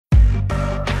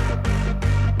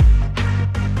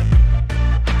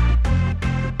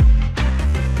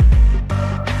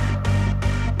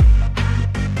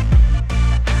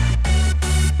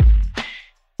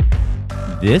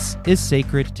This is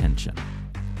Sacred Tension,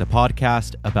 the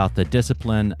podcast about the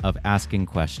discipline of asking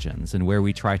questions and where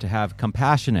we try to have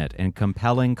compassionate and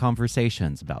compelling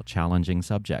conversations about challenging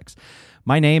subjects.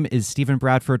 My name is Stephen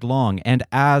Bradford Long, and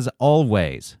as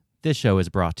always, this show is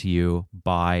brought to you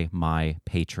by my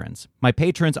patrons. My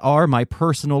patrons are my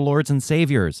personal lords and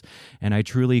saviors, and I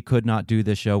truly could not do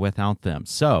this show without them.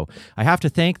 So I have to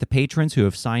thank the patrons who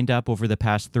have signed up over the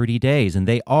past 30 days, and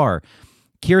they are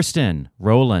Kirsten,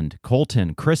 Roland,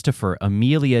 Colton, Christopher,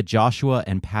 Amelia, Joshua,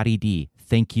 and Patty D.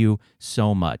 Thank you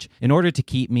so much. In order to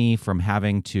keep me from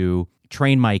having to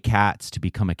train my cats to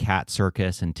become a cat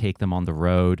circus and take them on the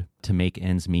road to make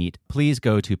ends meet, please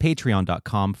go to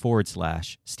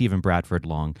patreon.com/Stephen Bradford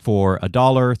Long. For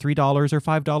 $1, $3, or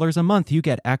 $5 a month, you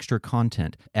get extra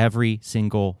content every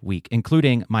single week,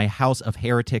 including my House of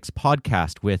Heretics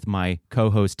podcast with my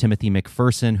co-host Timothy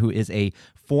McPherson, who is a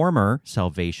former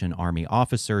Salvation Army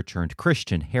officer turned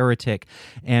Christian heretic,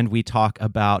 and we talk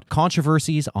about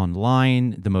controversies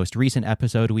online. The most recent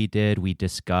episode we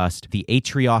discussed the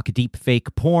Atrioc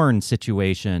deepfake porn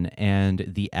situation and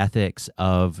the ethics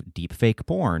of deepfake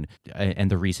porn and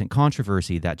the recent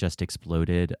controversy that just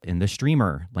exploded in the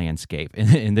streamer landscape,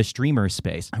 in the streamer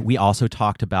space. We also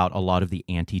talked about a lot of the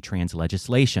anti-trans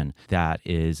legislation that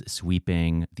is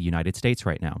sweeping the United States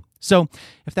right now. So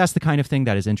if that's the kind of thing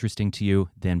that is interesting to you,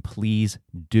 then please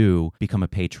do become a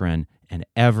patron, and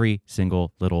every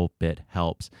single little bit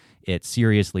helps. It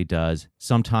seriously does.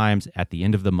 Sometimes at the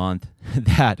end of the month,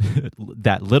 that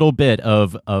little bit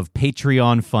of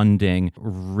Patreon funding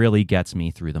really gets me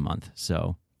through the month.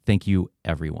 So thank you,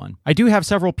 everyone. I do have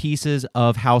several pieces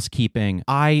of housekeeping.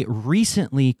 I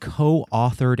recently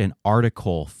co-authored an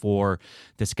article for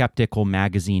the skeptical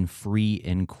magazine Free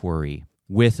Inquiry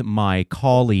with my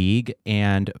colleague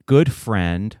and good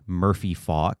friend, Murphy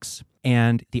Fox.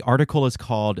 And the article is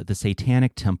called The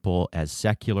Satanic Temple as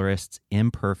Secularists'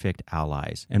 Imperfect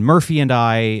Allies. And Murphy and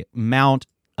I mount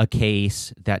a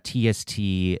case that TST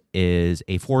is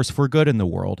a force for good in the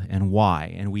world and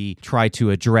why. And we try to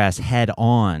address head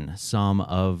on some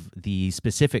of the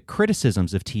specific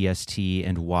criticisms of TST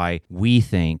and why we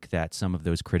think that some of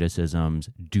those criticisms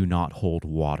do not hold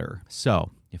water.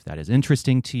 So if that is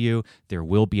interesting to you, there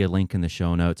will be a link in the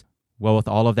show notes. Well, with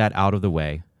all of that out of the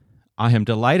way, I am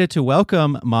delighted to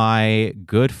welcome my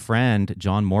good friend,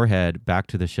 John Morehead, back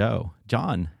to the show.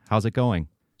 John, how's it going?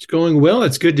 It's going well.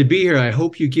 It's good to be here. I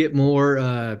hope you get more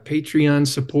Patreon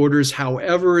supporters.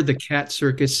 However, the cat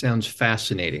circus sounds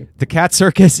fascinating. The cat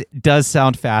circus does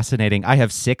sound fascinating. I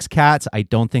have 6 cats. I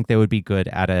don't think they would be good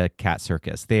at a cat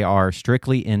circus. They are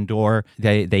strictly indoor.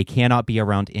 They cannot be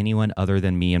around anyone other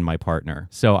than me and my partner.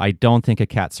 So I don't think a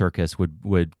cat circus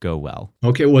would go well.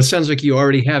 Okay, well, it sounds like you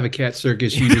already have a cat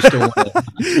circus. You just don't want to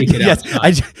take it yes,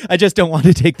 outside. I just don't want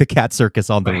to take the cat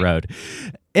circus on the road.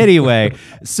 Anyway,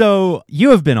 so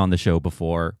you have been on the show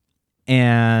before,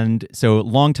 and so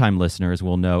longtime listeners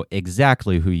will know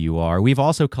exactly who you are. We've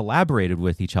also collaborated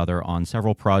with each other on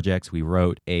several projects. We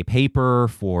wrote a paper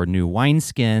for New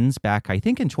Wineskins back, I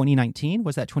think, in 2019.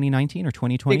 Was that 2019 or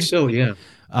 2020? I think so, yeah.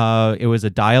 It was a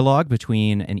dialogue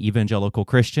between an evangelical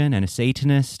Christian and a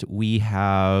Satanist. We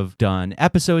have done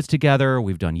episodes together.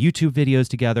 We've done YouTube videos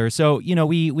together. So, you know,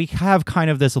 we have kind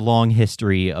of this long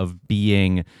history of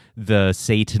being the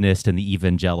Satanist and the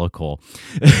evangelical.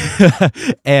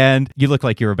 And you look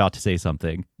like you're about to say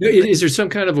something. Is there some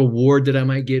kind of award that I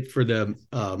might get for the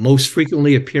most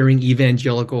frequently appearing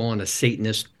evangelical on a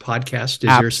Satanist podcast?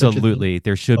 Absolutely.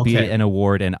 There should be an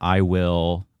award, and I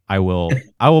will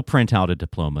print out a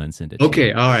diploma and send it to you.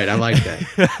 Okay, all right, I like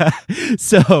that.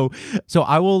 So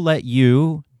I will let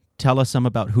you tell us some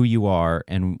about who you are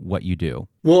and what you do.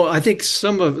 Well, I think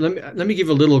let me give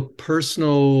a little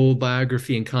personal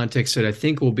biography and context that I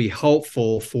think will be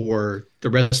helpful for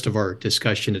the rest of our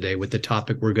discussion today with the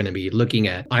topic we're going to be looking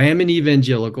at. I am an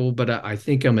evangelical, but I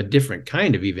think I'm a different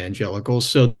kind of evangelical,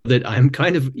 so that I'm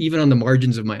kind of even on the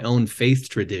margins of my own faith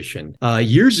tradition.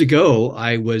 Years ago,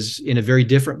 I was in a very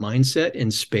different mindset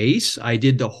in space. I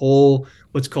did the whole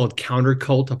what's called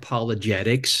counter-cult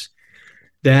apologetics.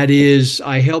 That is,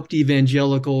 I helped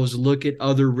evangelicals look at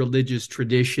other religious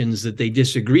traditions that they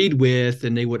disagreed with,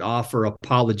 and they would offer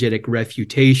apologetic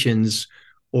refutations,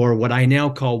 or what I now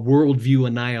call worldview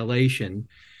annihilation.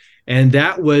 And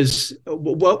that was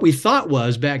what we thought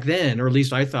was back then, or at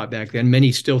least I thought back then,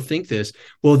 many still think this,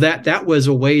 well, that was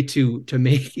a way to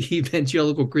make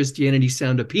evangelical Christianity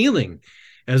sound appealing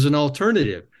as an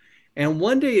alternative. And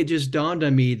one day it just dawned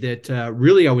on me that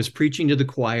really I was preaching to the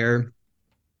choir,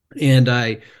 and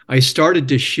I started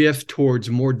to shift towards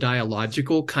more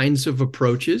dialogical kinds of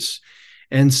approaches.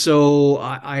 And so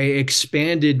I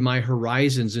expanded my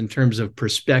horizons in terms of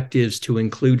perspectives to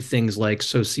include things like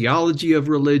sociology of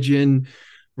religion,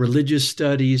 religious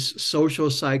studies, social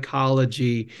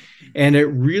psychology. And it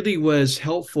really was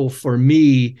helpful for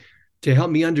me to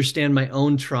help me understand my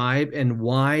own tribe and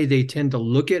why they tend to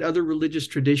look at other religious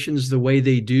traditions the way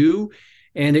they do.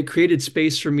 And it created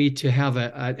space for me to have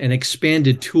an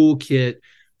expanded toolkit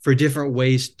for different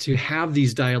ways to have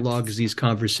these dialogues, these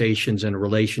conversations, and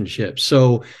relationships.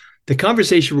 So the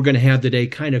conversation we're going to have today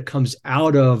kind of comes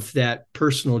out of that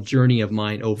personal journey of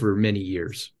mine over many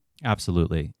years.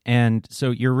 Absolutely. And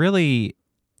so you're really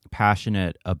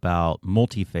passionate about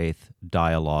multi-faith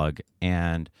dialogue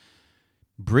and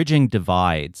bridging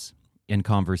divides in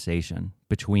conversation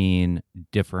between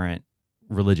different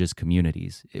religious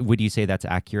communities. Would you say that's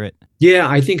accurate? Yeah,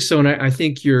 I think so. And I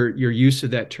think your use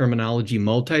of that terminology,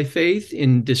 multi-faith,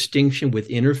 in distinction with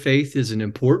interfaith, is an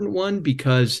important one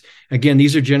because, again,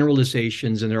 these are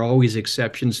generalizations and there are always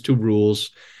exceptions to rules.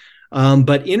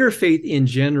 But interfaith in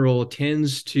general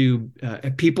tends to,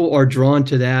 people are drawn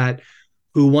to that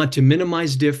who want to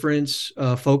minimize difference,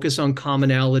 focus on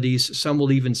commonalities. Some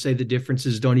will even say the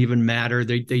differences don't even matter.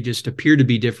 They just appear to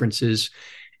be differences.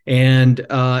 And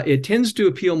it tends to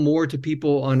appeal more to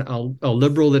people on a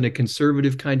liberal than a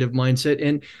conservative kind of mindset.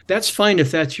 And that's fine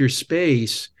if that's your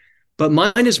space. But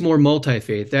mine is more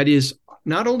multi-faith. That is,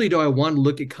 not only do I want to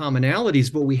look at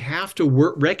commonalities, but we have to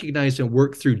recognize and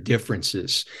work through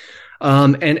differences.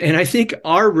 And I think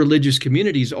our religious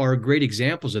communities are great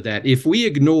examples of that. If we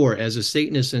ignore, as a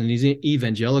Satanist and an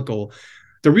evangelical,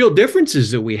 the real differences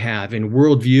that we have in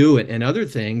worldview and other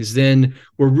things, then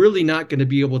we're really not going to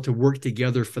be able to work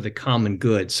together for the common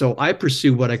good. So I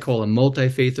pursue what I call a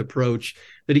multi-faith approach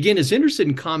that, again, is interested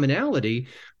in commonality,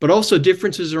 but also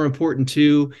differences are important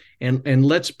too. And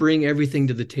let's bring everything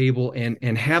to the table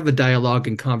and have a dialogue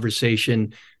and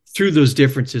conversation through those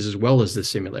differences as well as the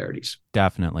similarities.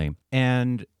 Definitely.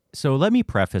 And so let me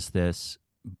preface this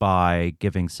by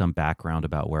giving some background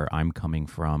about where I'm coming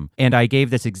from. And I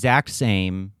gave this exact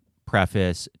same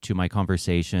preface to my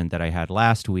conversation that I had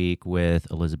last week with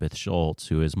Elizabeth Schultz,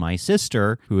 who is my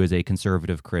sister, who is a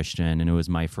conservative Christian, and it was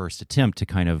my first attempt to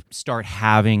kind of start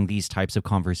having these types of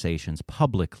conversations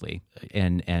publicly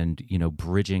and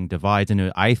bridging divides.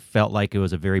 And I felt like it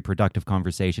was a very productive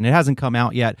conversation. It hasn't come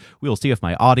out yet. We'll see if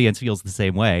my audience feels the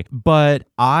same way. But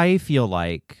I feel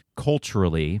like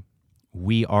culturally,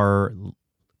 we are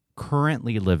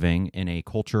currently living in a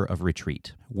culture of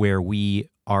retreat where we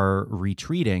are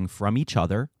retreating from each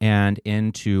other and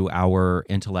into our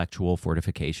intellectual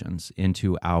fortifications,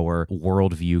 into our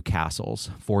worldview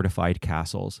castles, fortified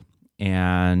castles.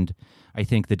 And I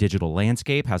think the digital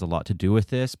landscape has a lot to do with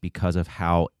this because of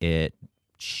how it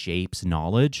shapes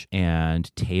knowledge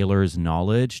and tailors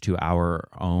knowledge to our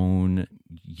own,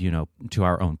 to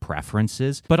our own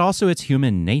preferences, but also it's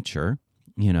human nature.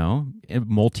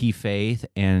 Multi-faith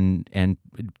and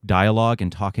dialogue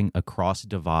and talking across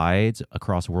divides,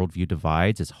 across worldview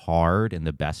divides is hard in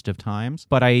the best of times.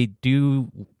 But I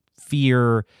do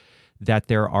fear that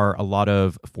there are a lot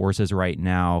of forces right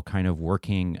now kind of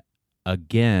working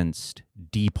against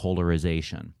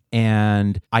depolarization.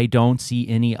 And I don't see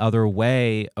any other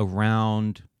way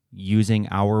around using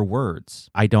our words.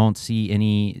 I don't see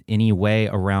any way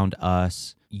around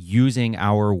us using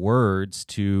our words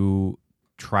to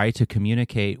try to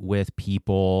communicate with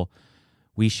people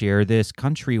we share this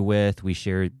country with, we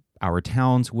share our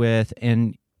towns with,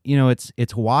 and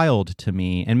it's wild to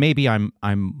me. And maybe I'm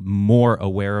more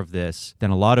aware of this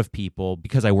than a lot of people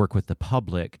because I work with the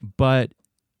public. But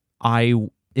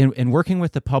in working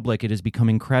with the public, it has become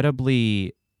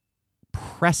incredibly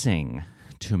pressing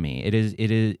to me.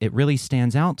 It really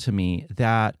stands out to me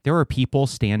that there are people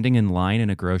standing in line in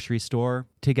a grocery store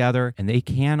together and they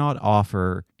cannot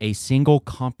offer a single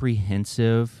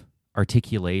comprehensive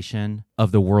articulation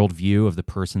of the worldview of the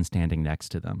person standing next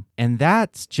to them. And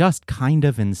that's just kind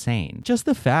of insane. Just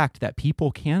the fact that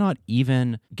people cannot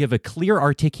even give a clear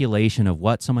articulation of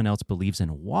what someone else believes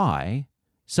and why,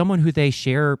 someone who they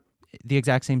share the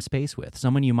exact same space with,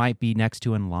 someone you might be next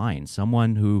to in line,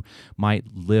 someone who might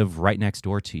live right next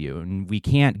door to you. And we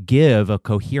can't give a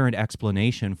coherent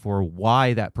explanation for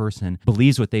why that person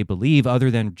believes what they believe other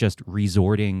than just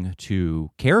resorting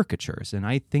to caricatures. And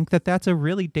I think that that's a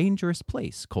really dangerous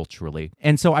place culturally.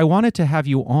 And so I wanted to have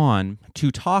you on to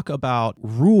talk about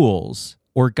rules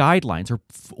or guidelines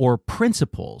or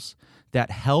principles that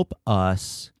help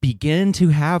us begin to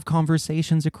have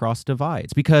conversations across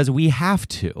divides, because we have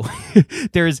to.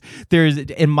 there's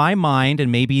in my mind, and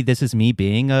maybe this is me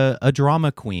being a drama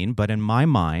queen, but in my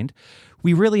mind,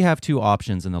 we really have two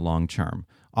options in the long term.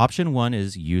 Option one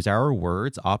is use our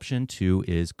words. Option two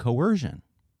is coercion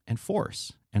and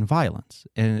force and violence.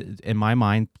 And in my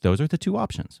mind, those are the two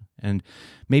options. And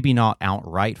maybe not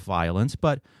outright violence,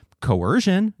 but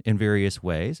coercion in various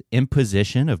ways,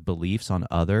 imposition of beliefs on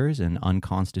others in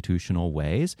unconstitutional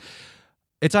ways.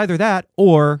 It's either that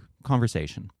or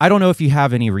conversation. I don't know if you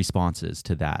have any responses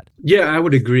to that. Yeah, I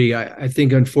would agree. I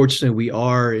think, unfortunately, we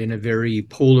are in a very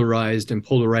polarized and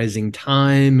polarizing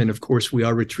time. And of course, we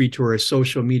all retreat to our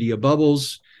social media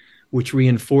bubbles, which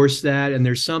reinforce that. And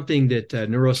there's something that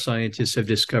neuroscientists have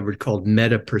discovered called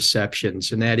meta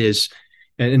perceptions. And that is,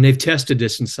 and they've tested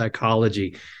this in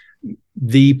psychology,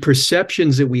 the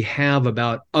perceptions that we have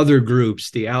about other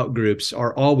groups, the out groups,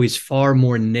 are always far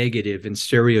more negative and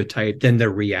stereotyped than the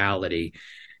reality.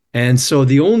 And so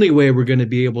the only way we're going to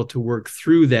be able to work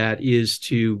through that is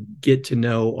to get to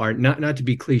know our, not to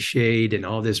be cliched and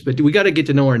all this, but we got to get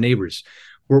to know our neighbors.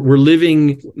 We're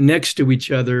living next to each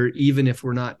other, even if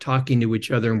we're not talking to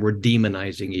each other and we're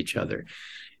demonizing each other.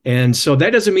 And so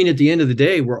that doesn't mean at the end of the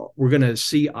day, we're going to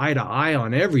see eye to eye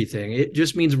on everything. It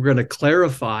just means we're going to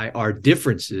clarify our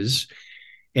differences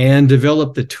and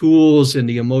develop the tools and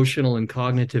the emotional and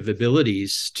cognitive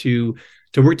abilities to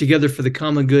work together for the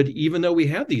common good, even though we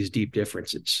have these deep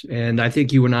differences. And I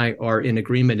think you and I are in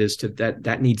agreement as to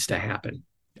that needs to happen.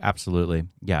 Absolutely.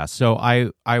 Yeah. So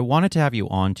I wanted to have you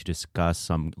on to discuss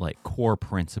some like core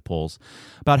principles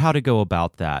about how to go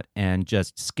about that and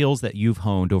just skills that you've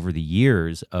honed over the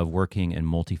years of working in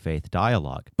multi-faith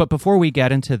dialogue. But before we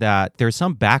get into that, there's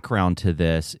some background to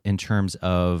this in terms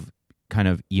of kind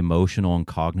of emotional and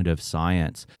cognitive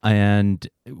science, and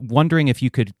wondering if you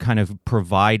could kind of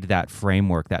provide that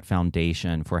framework, that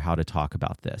foundation for how to talk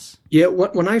about this. Yeah,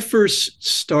 when I first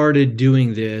started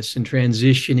doing this and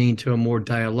transitioning to a more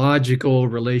dialogical,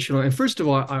 relational, and first of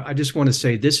all, I just want to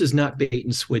say this is not bait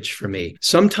and switch for me.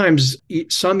 Sometimes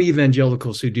some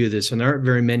evangelicals who do this, and there aren't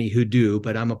very many who do,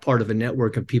 but I'm a part of a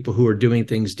network of people who are doing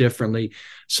things differently.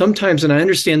 Sometimes, and I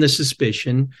understand the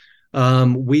suspicion,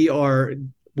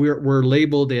 we're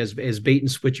labeled as bait and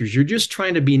switchers. You're just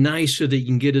trying to be nice so that you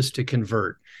can get us to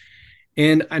convert.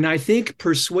 And I think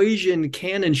persuasion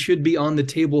can and should be on the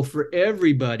table for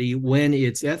everybody when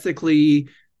it's ethically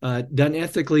done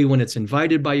ethically, when it's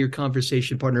invited by your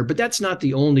conversation partner. But that's not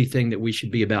the only thing that we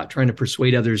should be about, trying to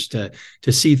persuade others to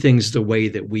see things the way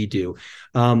that we do.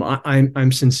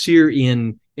 I'm sincere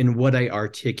in what I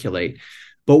articulate.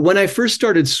 But when I first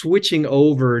started switching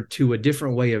over to a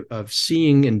different way of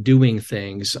seeing and doing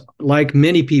things, like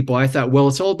many people, I thought, well,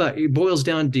 it boils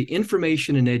down to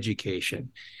information and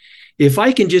education. If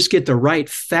I can just get the right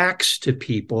facts to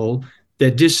people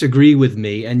that disagree with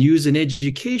me and use an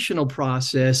educational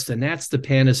process, then that's the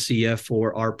panacea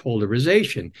for our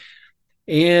polarization.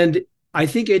 And I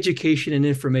think education and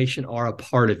information are a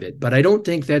part of it, but I don't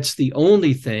think that's the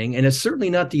only thing. And it's certainly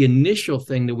not the initial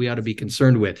thing that we ought to be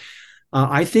concerned with.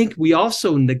 I think we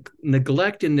also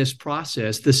neglect in this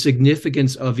process the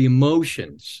significance of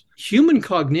emotions. Human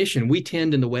cognition, we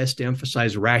tend in the West to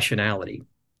emphasize rationality.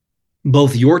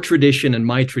 Both your tradition and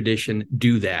my tradition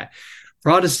do that.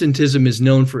 Protestantism is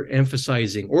known for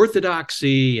emphasizing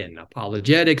orthodoxy and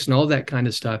apologetics and all that kind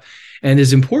of stuff. And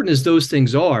as important as those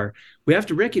things are, we have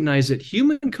to recognize that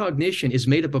human cognition is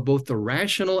made up of both the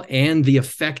rational and the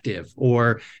affective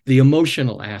or the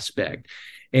emotional aspect.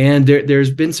 And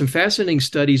there's been some fascinating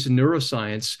studies in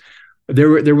neuroscience.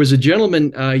 There was a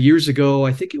gentleman years ago,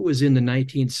 I think it was in the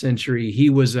 19th century. He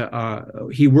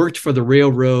worked for the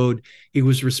railroad. He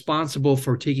was responsible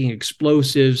for taking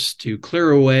explosives to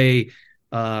clear away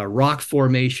rock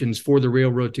formations for the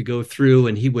railroad to go through.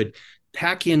 And he would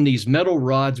pack in these metal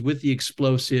rods with the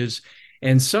explosives.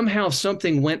 And somehow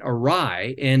something went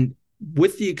awry. And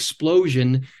with the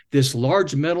explosion, this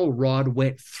large metal rod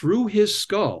went through his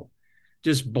skull.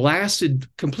 Just blasted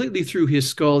completely through his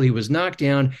skull. He was knocked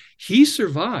down. He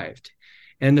survived.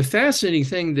 And the fascinating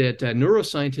thing that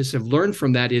neuroscientists have learned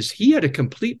from that is he had a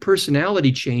complete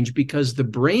personality change because the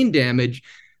brain damage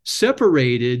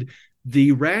separated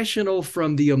the rational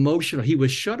from the emotional. He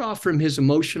was shut off from his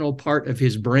emotional part of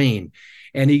his brain.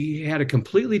 And he had a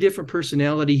completely different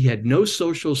personality. He had no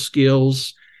social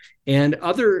skills. And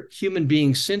other human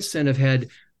beings since then have had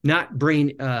not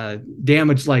brain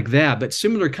damage like that, but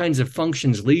similar kinds of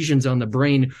functions, lesions on the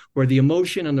brain where the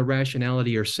emotion and the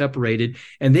rationality are separated,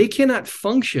 and they cannot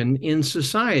function in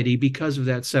society because of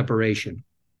that separation.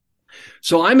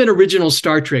 So I'm an original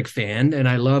Star Trek fan, and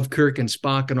I love Kirk and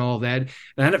Spock and all that.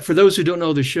 And for those who don't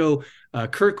know the show,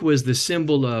 Kirk was the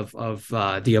symbol of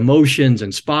the emotions,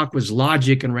 and Spock was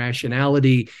logic and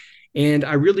rationality. And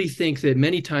I really think that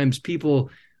many times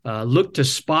people look to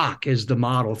Spock as the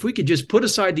model. If we could just put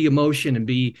aside the emotion and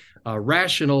be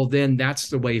rational, then that's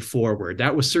the way forward.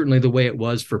 That was certainly the way it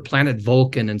was for Planet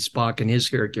Vulcan and Spock and his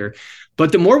character.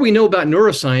 But the more we know about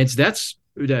neuroscience, that's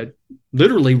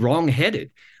literally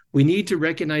wrong-headed. We need to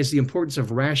recognize the importance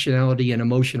of rationality and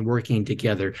emotion working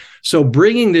together. So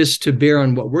bringing this to bear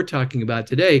on what we're talking about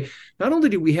today, not only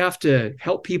do we have to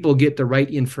help people get the right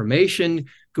information,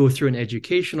 go through an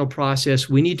educational process,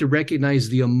 we need to recognize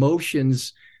the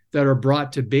emotions that are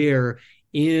brought to bear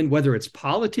in whether it's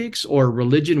politics or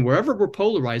religion, wherever we're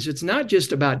polarized. It's not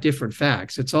just about different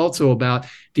facts. It's also about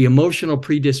the emotional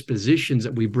predispositions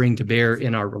that we bring to bear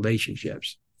in our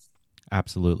relationships.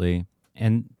 Absolutely.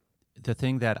 And the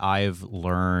thing that I've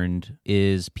learned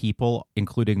is people,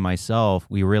 including myself,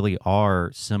 we really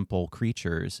are simple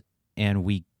creatures, and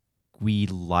we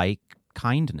like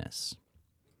kindness.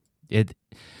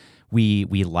 We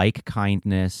like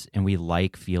kindness, and we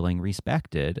like feeling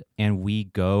respected, and we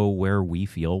go where we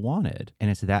feel wanted,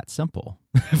 and it's that simple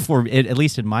for it, at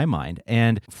least in my mind.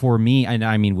 And for me, and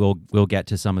I mean, we'll get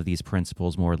to some of these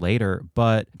principles more later,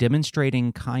 but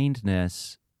demonstrating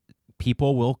kindness,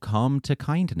 people will come to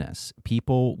kindness.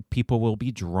 People will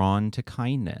be drawn to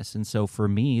kindness. And so for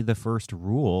me, the first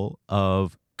rule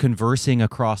of conversing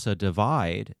across a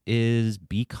divide is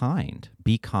be kind.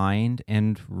 Be kind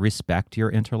and respect your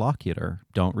interlocutor.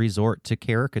 Don't resort to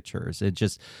caricatures. It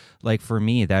just, like, for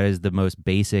me, that is the most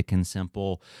basic and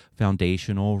simple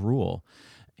foundational rule.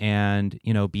 And,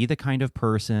 be the kind of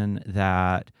person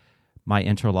that my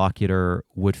interlocutor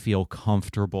would feel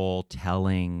comfortable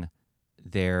telling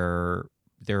their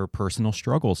personal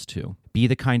struggles to. Be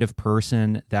the kind of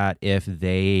person that if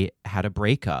they had a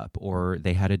breakup or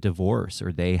they had a divorce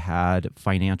or they had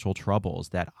financial troubles,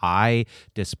 that I,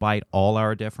 despite all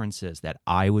our differences, that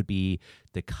I would be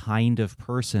the kind of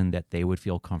person that they would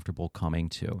feel comfortable coming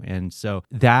to. And so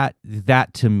that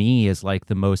to me is like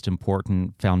the most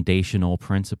important foundational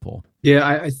principle.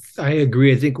 Yeah, I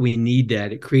agree. I think we need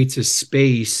that. It creates a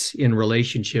space in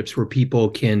relationships where people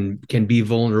can be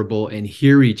vulnerable and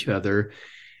hear each other.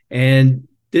 And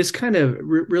this kind of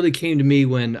really came to me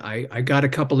when I got a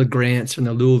couple of grants from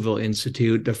the Louisville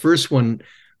Institute. The first one,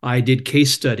 I did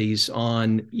case studies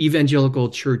on evangelical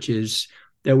churches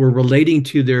that were relating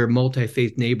to their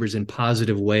multi-faith neighbors in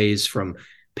positive ways, from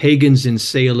pagans in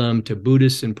Salem to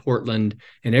Buddhists in Portland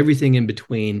and everything in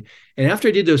between. And after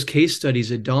I did those case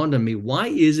studies, it dawned on me, why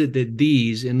is it that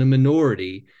these, in the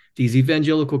minority, these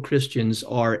evangelical Christians,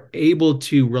 are able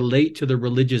to relate to the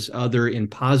religious other in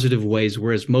positive ways,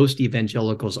 whereas most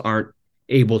evangelicals aren't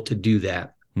able to do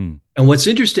that? And what's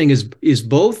interesting is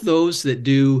both those that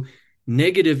do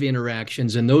negative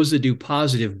interactions and those that do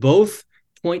positive both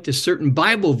point to certain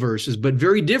Bible verses, but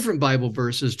very different Bible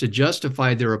verses to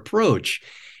justify their approach.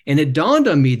 And it dawned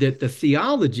on me that the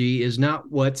theology is not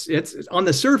it's on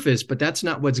the surface, but that's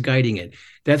not what's guiding it.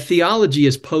 That theology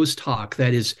is post hoc.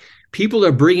 That is, people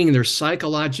are bringing their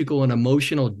psychological and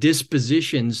emotional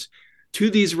dispositions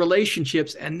to these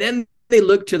relationships, and then they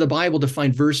look to the Bible to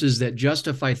find verses that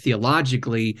justify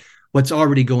theologically what's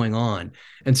already going on.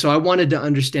 And so I wanted to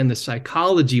understand the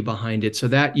psychology behind it. So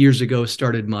that years ago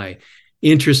started my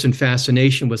interest and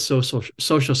fascination with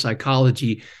social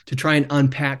psychology, to try and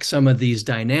unpack some of these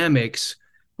dynamics,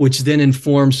 which then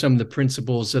inform some of the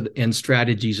principles and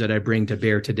strategies that I bring to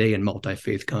bear today in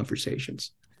multi-faith conversations.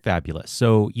 Fabulous.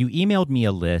 So you emailed me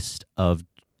a list of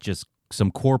just some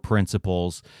core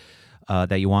principles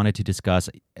that you wanted to discuss.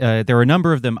 There are a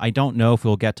number of them. I don't know if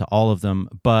we'll get to all of them,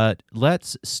 but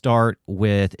let's start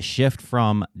with shift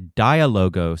from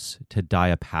dialogos to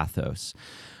diapathos.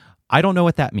 I don't know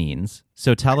what that means,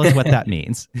 so tell us what that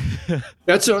means.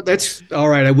 That's all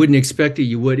right. I wouldn't expect that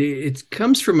you would. It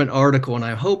comes from an article, and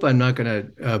I hope I'm not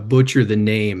going to butcher the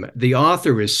name. The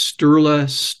author is Sturla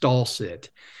Stalsett.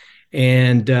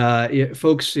 And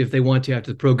folks, if they want to,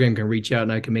 after the program, can reach out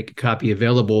and I can make a copy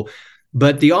available.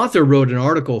 But the author wrote an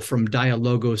article from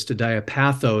dialogos to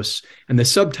diapathos, and the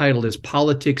subtitle is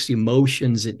Politics,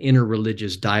 Emotions, and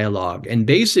Interreligious Dialogue. And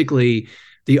basically,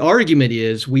 the argument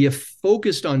is we have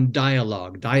focused on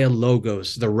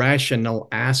dialogos, the rational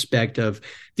aspect of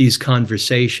these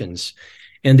conversations.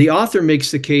 And the author makes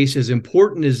the case, as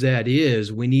important as that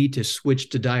is, we need to switch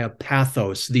to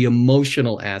diapathos, the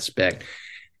emotional aspect.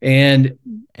 And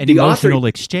an emotional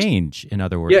exchange, in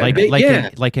other words,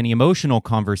 like an emotional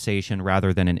conversation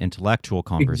rather than an intellectual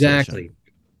conversation. Exactly.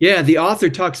 Yeah, the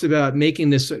author talks about making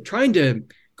this, trying to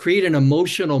create an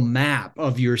emotional map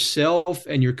of yourself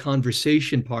and your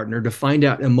conversation partner to find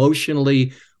out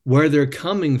emotionally where they're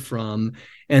coming from,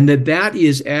 and that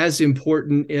is as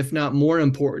important, if not more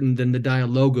important, than the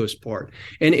dialogos part.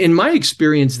 And in my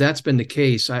experience, that's been the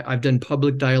case. I've done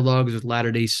public dialogues with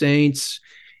Latter-day Saints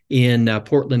in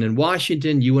Portland and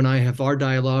Washington. You and I have our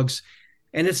dialogues,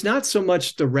 and it's not so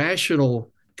much the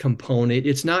rational component.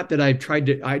 It's not that I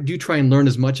do try and learn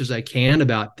as much as I can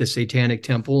about the Satanic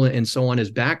Temple and so on, his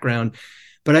background.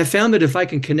 But I found that if I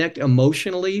can connect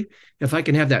emotionally, if I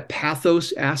can have that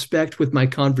pathos aspect with my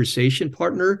conversation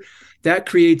partner, that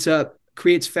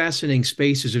creates fascinating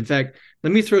spaces. In fact,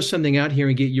 let me throw something out here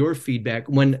and get your feedback.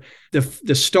 When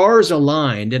the stars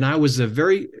aligned, and I was the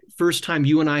very first time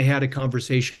you and I had a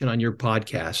conversation on your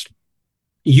podcast,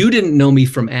 you didn't know me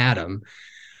from Adam,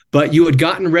 but you had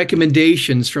gotten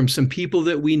recommendations from some people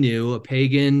that we knew, a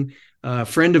pagan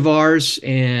friend of ours,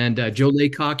 and Joe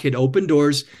Laycock had opened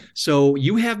doors. So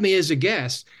you have me as a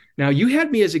guest. Now, you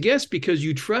had me as a guest because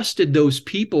you trusted those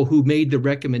people who made the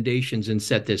recommendations and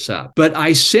set this up. But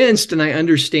I sensed, and I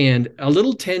understand, a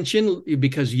little tension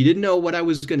because you didn't know what I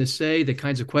was going to say, the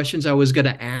kinds of questions I was going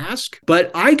to ask.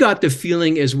 But I got the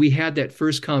feeling as we had that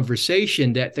first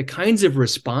conversation that the kinds of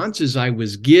responses I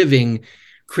was giving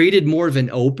created more of an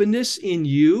openness in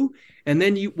you. And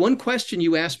then one question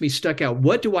you asked me stuck out.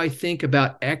 What do I think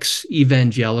about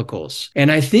ex-evangelicals?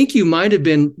 And I think you might have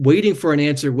been waiting for an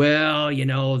answer. Well,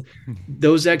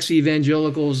 those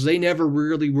ex-evangelicals, they never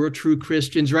really were true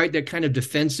Christians, right? That kind of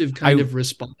defensive kind of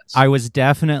response. I was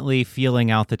definitely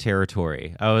feeling out the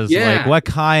territory. I was like, what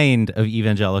kind of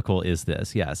evangelical is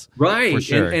this? Yes. Right. For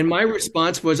sure. And my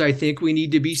response was, I think we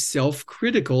need to be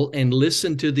self-critical and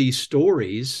listen to these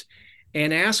stories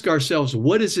and ask ourselves,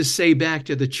 what does this say back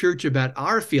to the church about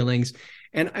our feelings?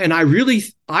 And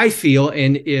I feel,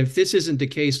 and if this isn't the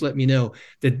case, let me know,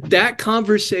 that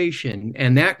conversation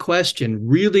and that question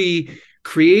really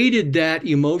created that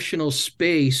emotional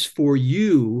space for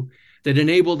you that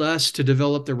enabled us to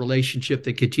develop the relationship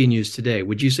that continues today.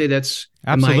 Would you say that's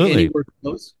absolutely? Am I anywhere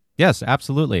close? Yes,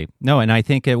 absolutely. No, and I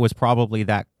think it was probably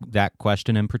that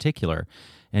question in particular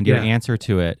and your answer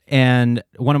to it. And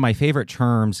one of my favorite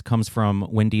terms comes from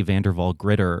Wendy Vanderval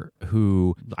Gritter,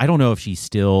 who I don't know if she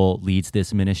still leads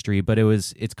this ministry, but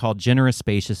it's called Generous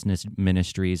Spaciousness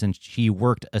Ministries. And she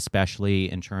worked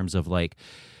especially in terms of like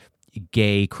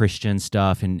gay Christian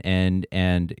stuff and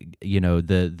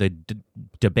the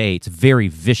debates, very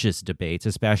vicious debates,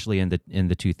 especially in the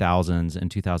 2000s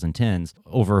and 2010s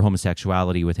over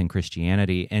homosexuality within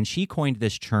Christianity. And she coined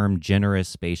this term generous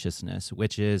spaciousness,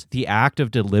 which is the act of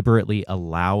deliberately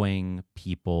allowing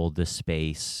people the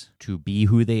space to be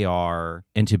who they are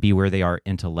and to be where they are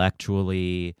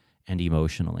intellectually and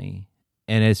emotionally.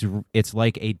 And it's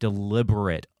like a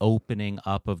deliberate opening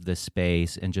up of the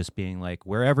space and just being like,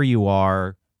 wherever you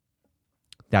are,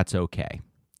 that's okay.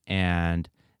 And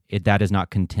that is not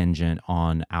contingent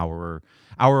on our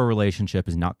relationship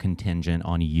is not contingent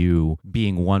on you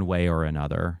being one way or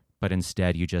another, but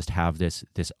instead you just have this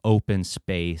open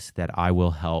space that I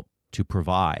will help to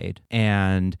provide.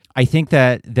 And I think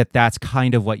that's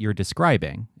kind of what you're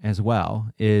describing as well,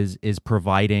 is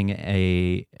providing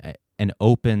an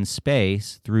open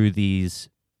space through these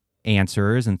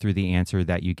answers and through the answer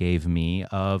that you gave me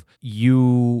of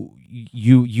you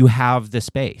have the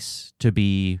space to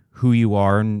be who you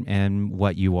are and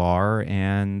what you are,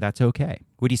 and that's okay.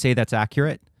 Would you say that's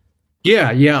accurate? Yeah,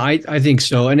 I think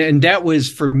so. And that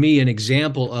was for me an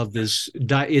example of this.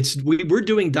 We're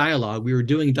doing dialogue, we were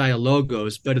doing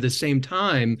dialogos, but at the same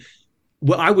time,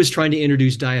 well, I was trying to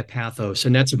introduce diapathos,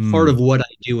 and that's a part of what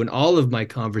I do in all of my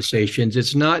conversations.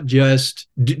 It's not just,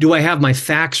 do I have my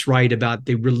facts right about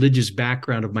the religious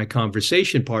background of my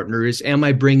conversation partner? Am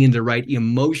I bringing the right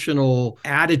emotional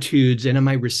attitudes, and am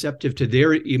I receptive to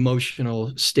their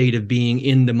emotional state of being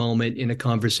in the moment in a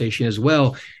conversation as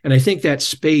well? And I think that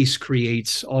space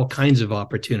creates all kinds of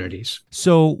opportunities.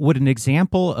 So would an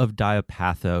example of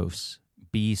diapathos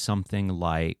be something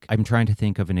like, I'm trying to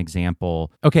think of an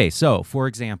example. Okay, so for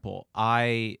example,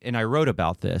 I wrote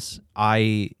about this.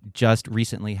 I just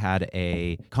recently had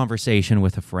a conversation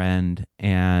with a friend,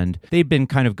 and they've been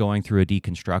kind of going through a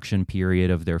deconstruction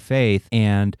period of their faith,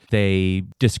 and they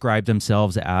described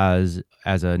themselves as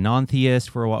a non-theist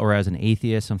for a while, or as an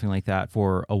atheist, something like that,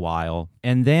 for a while.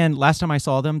 And then last time I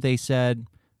saw them, they said,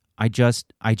 I just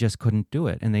couldn't do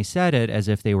it. And they said it as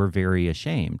if they were very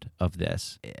ashamed of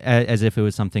this, as if it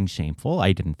was something shameful.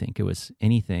 I didn't think it was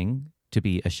anything to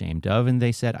be ashamed of. And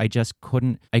they said, I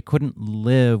couldn't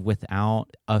live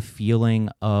without a feeling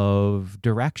of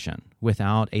direction,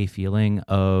 without a feeling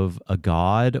of a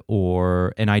God,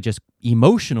 and I just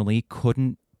emotionally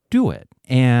couldn't do it.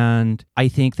 And I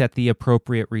think that the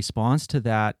appropriate response to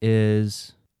that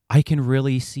is, I can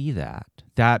really see that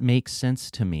that makes sense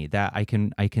to me. That I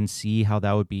can see how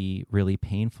that would be really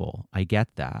painful. I get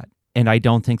that. And I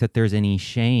don't think that there's any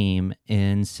shame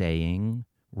in saying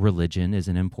religion is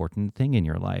an important thing in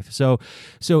your life. So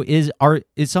is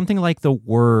something like the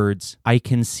words, I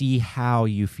can see how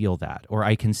you feel that, or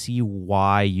I can see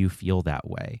why you feel that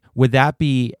way. Would that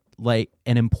be like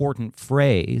an important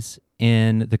phrase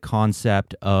in the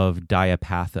concept of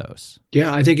diapathos?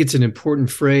 Yeah, I think it's an important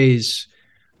phrase.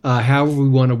 However we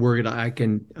want to word it, I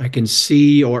can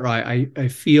see, or I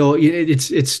feel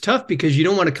it's tough because you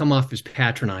don't want to come off as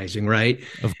patronizing, right?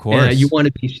 Of You course. want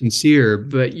to be sincere,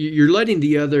 but you're letting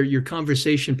your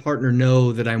conversation partner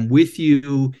know that I'm with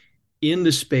you in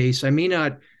the space. I may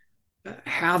not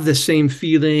have the same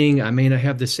feeling. I may not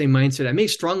have the same mindset. I may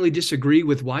strongly disagree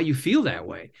with why you feel that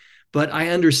way, but I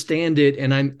understand it,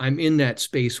 and I'm in that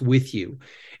space with you.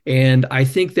 And I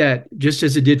think that just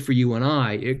as it did for you and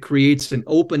I, it creates an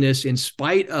openness in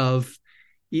spite of,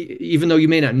 even though you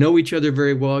may not know each other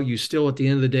very well, you still at the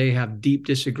end of the day have deep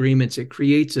disagreements. It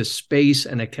creates a space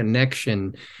and a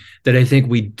connection that I think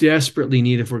we desperately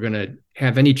need if we're going to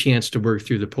have any chance to work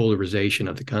through the polarization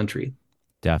of the country.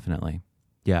 Definitely.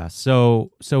 Yeah.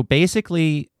 So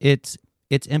basically it's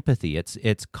empathy.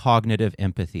 It's cognitive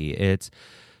empathy. It's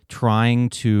trying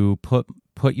to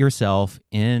put yourself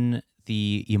in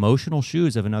the emotional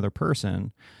shoes of another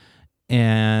person.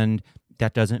 And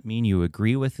that doesn't mean you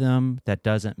agree with them. That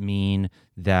doesn't mean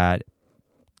that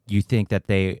you think that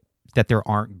there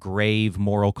aren't grave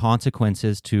moral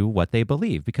consequences to what they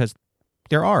believe, because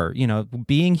there are.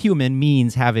 Being human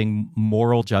means having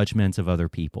moral judgments of other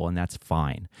people, and that's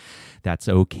fine. That's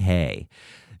okay.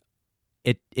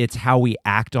 It's how we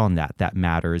act on that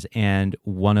matters. And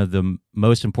one of the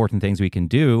most important things we can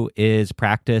do is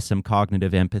practice some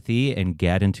cognitive empathy and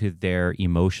get into their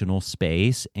emotional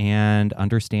space and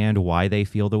understand why they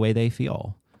feel the way they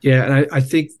feel. Yeah, and I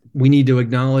think we need to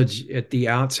acknowledge at the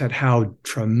outset how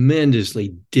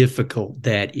tremendously difficult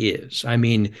that is. I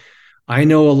mean, I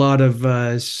know a lot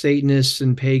of Satanists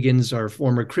and pagans are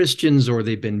former Christians, or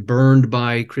they've been burned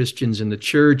by Christians in the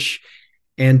church.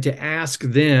 And to ask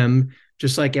them,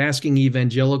 just like asking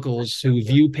evangelicals who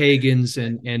view pagans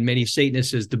and many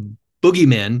Satanists as the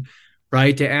boogeymen,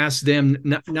 right? To ask them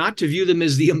not to view them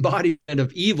as the embodiment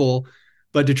of evil,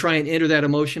 but to try and enter that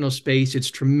emotional space, it's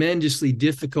tremendously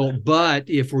difficult. But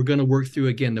if we're going to work through,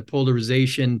 again, the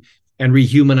polarization and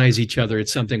rehumanize each other,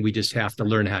 it's something we just have to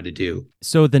learn how to do.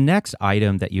 So the next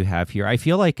item that you have here, I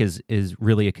feel like is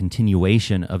really a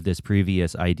continuation of this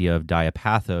previous idea of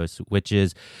diapathos, which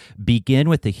is begin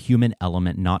with the human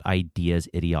element, not ideas,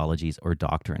 ideologies, or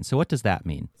doctrines. So what does that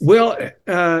mean? Well,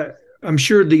 I'm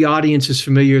sure the audience is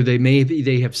familiar.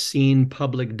 They have seen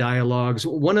public dialogues.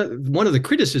 One of the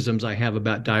criticisms I have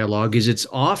about dialogue is it's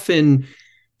often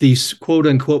these quote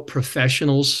unquote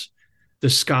professionals, the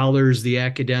scholars, the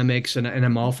academics, and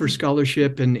I'm all for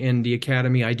scholarship and the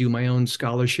academy. I do my own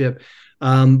scholarship.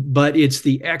 But it's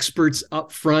the experts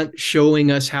up front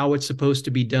showing us how it's supposed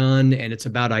to be done. And it's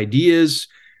about ideas.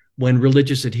 When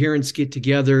religious adherents get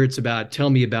together, it's about,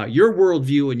 tell me about your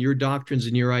worldview and your doctrines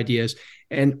and your ideas.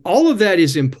 And all of that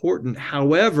is important.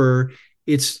 However,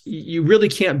 you really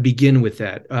can't begin with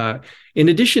that. In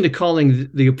addition to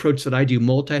calling the approach that I do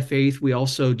multi-faith, we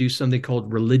also do something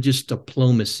called religious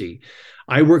diplomacy.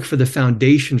 I work for the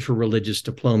Foundation for Religious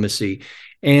Diplomacy,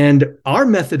 and our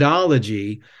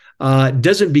methodology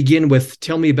doesn't begin with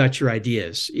tell me about your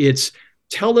ideas. It's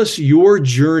tell us your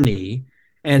journey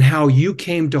and how you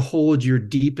came to hold your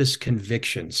deepest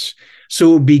convictions.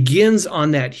 So it begins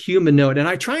on that human note. And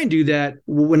I try and do that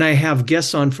when I have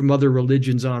guests on from other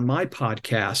religions on my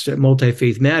podcast at Multi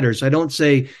Faith Matters. I don't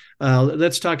say,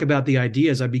 let's talk about the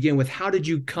ideas. I begin with, how did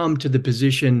you come to the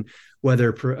position,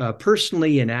 whether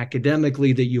personally and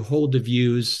academically, that you hold the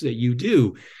views that you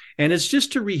do? And it's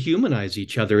just to rehumanize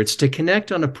each other. It's to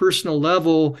connect on a personal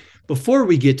level before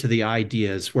we get to the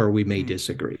ideas where we may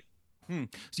disagree.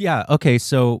 Yeah. Okay.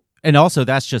 So, and also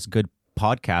that's just good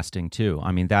podcasting too.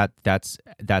 I mean, that's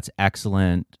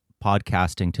excellent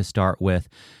podcasting to start with.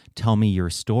 Tell me your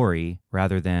story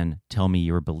rather than tell me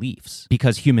your beliefs,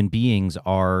 because human beings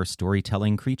are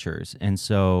storytelling creatures. And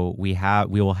so we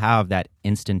will have that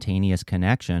instantaneous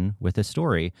connection with a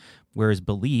story, whereas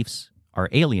beliefs are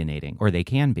alienating, or they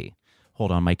can be.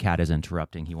 Hold on. My cat is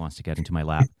interrupting. He wants to get into my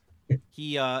lap.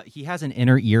 He has an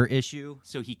inner ear issue,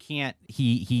 so he can't.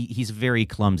 He's very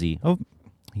clumsy. Oh,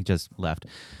 he just left,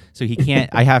 so he can't.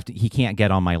 He can't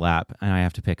get on my lap, and I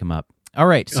have to pick him up. All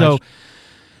right. So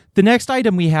the next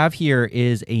item we have here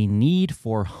is a need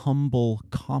for humble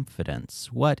confidence.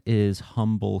 What is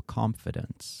humble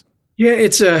confidence? Yeah,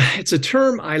 it's a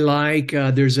term I like.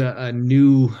 There's a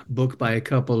new book by a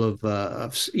couple of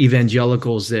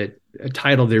evangelicals that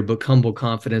titled their book "Humble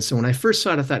Confidence." And when I first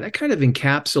saw it, I thought that kind of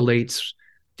encapsulates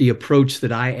the approach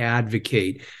that I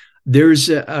advocate. There's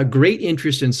a great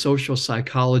interest in social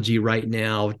psychology right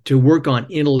now to work on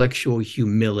intellectual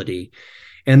humility.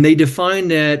 And they define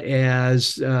that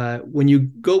as when you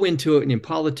go into it in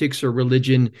politics or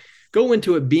religion, go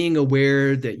into it being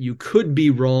aware that you could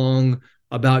be wrong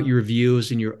about your views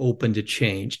and you're open to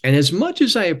change. And as much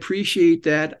as I appreciate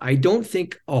that, I don't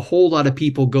think a whole lot of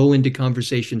people go into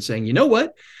conversation saying, you know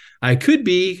what? I could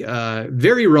be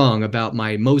very wrong about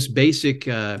my most basic,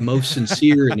 most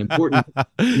sincere and important,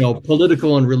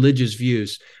 political and religious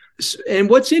views. And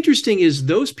what's interesting is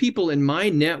those people in my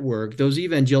network, those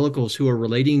evangelicals who are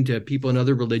relating to people in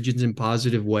other religions in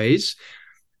positive ways,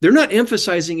 they're not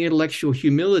emphasizing intellectual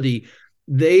humility.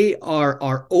 They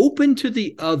are open to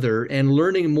the other and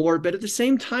learning more, but at the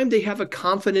same time, they have a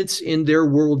confidence in their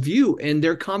worldview and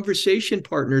their conversation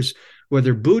partners,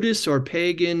 whether Buddhist or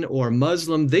pagan or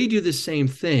Muslim, they do the same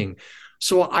thing.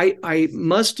 So I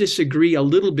must disagree a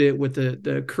little bit with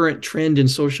the current trend in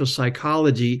social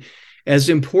psychology. As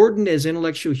important as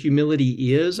intellectual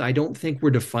humility is, I don't think we're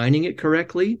defining it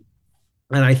correctly.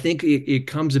 And I think it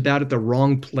comes about at the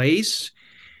wrong place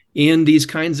in these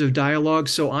kinds of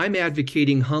dialogues. So I'm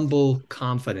advocating humble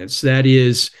confidence. That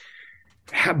is,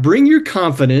 bring your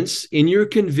confidence in your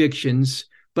convictions,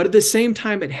 but at the same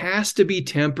time, it has to be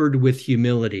tempered with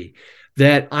humility.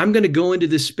 That I'm going to go into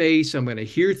this space, I'm going to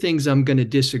hear things I'm going to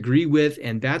disagree with,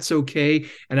 and that's okay.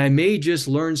 And I may just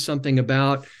learn something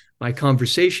about my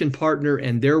conversation partner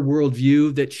and their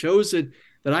worldview that shows that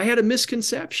I had a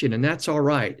misconception, and that's all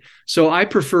right. So I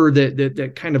prefer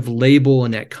that kind of label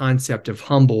and that concept of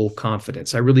humble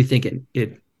confidence. I really think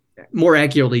it more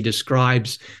accurately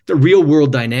describes the real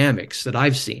world dynamics that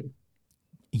I've seen.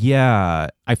 Yeah,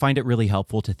 I find it really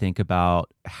helpful to think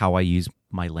about how I use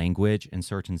my language in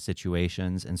certain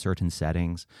situations and certain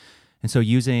settings. And so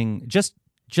using just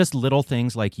little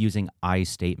things like using I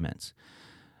statements.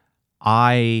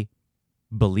 I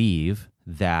believe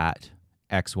that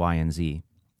X, Y, and Z.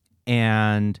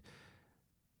 And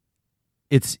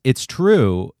it's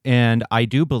true, and I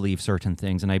do believe certain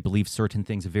things, and I believe certain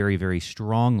things very, very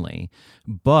strongly.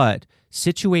 But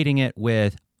situating it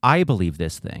with I believe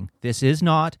this thing. This is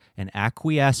not an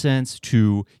acquiescence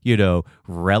to,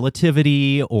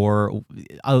 relativity or,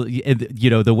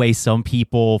 the way some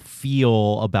people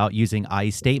feel about using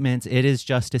I statements. It is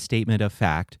just a statement of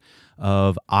fact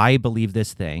of I believe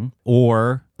this thing,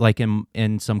 or like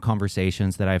in some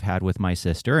conversations that I've had with my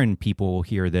sister, and people will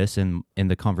hear this in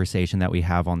the conversation that we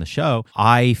have on the show.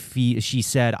 She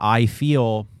said, I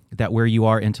feel that where you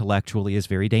are intellectually is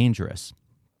very dangerous.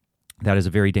 That is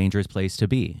a very dangerous place to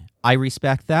be. I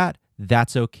respect that.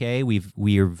 That's okay.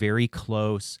 We are very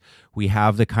close. We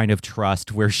have the kind of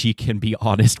trust where she can be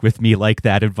honest with me like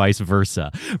that and vice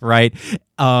versa, right?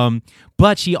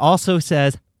 But she also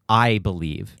says, I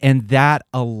believe. And that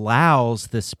allows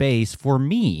the space for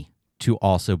me to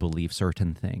also believe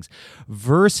certain things.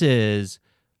 Versus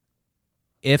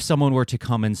if someone were to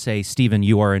come and say, Stephen,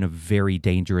 you are in a very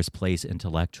dangerous place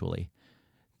intellectually.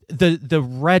 The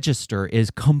register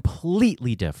is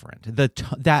completely different.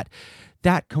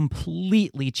 That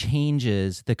completely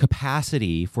changes the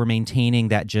capacity for maintaining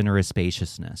that generous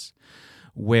spaciousness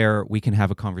where we can have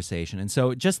a conversation. And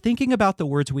so just thinking about the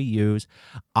words we use,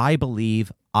 I believe,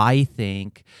 I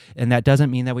think, and that doesn't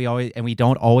mean that we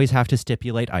don't always have to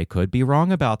stipulate I could be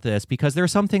wrong about this, because there are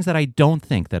some things that I don't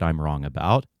think that I'm wrong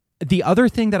about. The other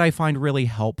thing that I find really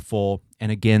helpful,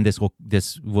 and again, this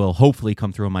will hopefully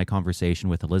come through in my conversation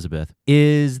with Elizabeth,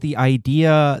 is the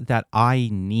idea that I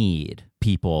need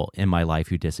people in my life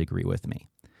who disagree with me.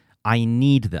 I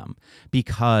need them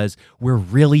because we're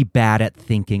really bad at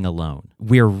thinking alone.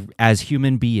 As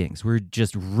human beings, we're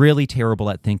just really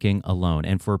terrible at thinking alone.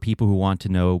 And for people who want to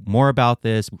know more about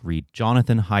this, read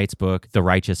Jonathan Haidt's book, The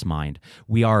Righteous Mind.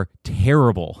 We are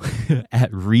terrible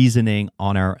at reasoning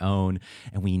on our own,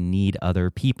 and we need other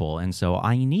people. And so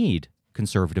I need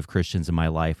conservative Christians in my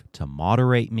life to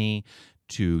moderate me,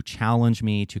 to challenge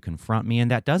me, to confront me.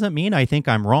 And that doesn't mean I think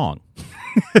I'm wrong,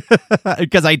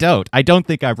 because I don't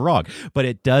think I'm wrong, but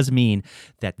it does mean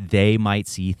that they might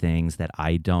see things that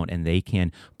I don't, and they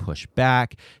can push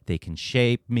back, they can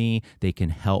shape me, they can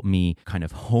help me kind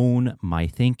of hone my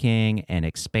thinking and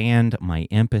expand my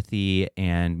empathy.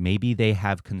 And maybe they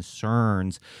have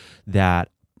concerns that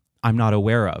I'm not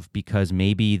aware of, because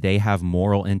maybe they have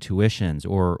moral intuitions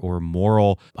or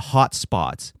moral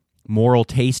hotspots, moral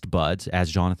taste buds,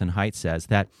 as Jonathan Haidt says,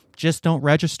 that just don't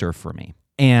register for me.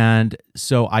 And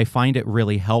so I find it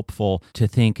really helpful to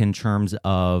think in terms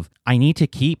of I need to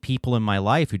keep people in my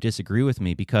life who disagree with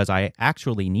me because I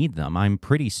actually need them. I'm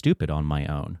pretty stupid on my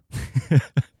own.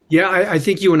 Yeah, I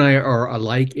think you and I are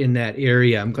alike in that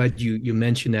area. I'm glad you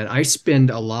mentioned that. I spend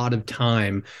a lot of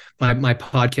time. My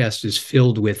podcast is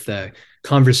filled with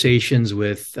conversations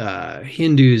with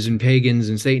Hindus and pagans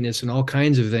and Satanists and all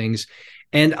kinds of things,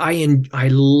 and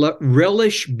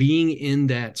relish being in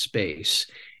that space.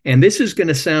 And this is going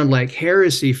to sound like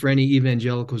heresy for any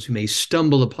evangelicals who may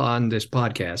stumble upon this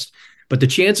podcast, but the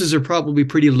chances are probably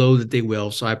pretty low that they will.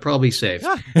 So I probably safe.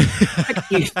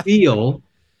 I feel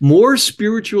more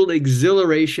spiritual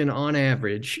exhilaration on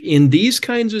average in these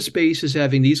kinds of spaces,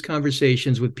 having these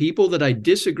conversations with people that I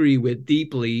disagree with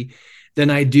deeply, than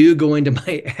I do going to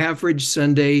my average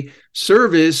Sunday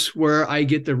service where I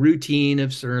get the routine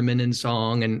of sermon and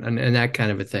song and that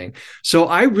kind of a thing. So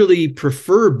I really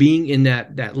prefer being in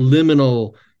that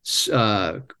liminal,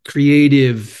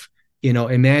 creative,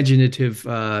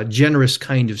 imaginative, generous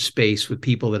kind of space with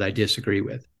people that I disagree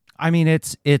with. I mean,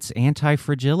 it's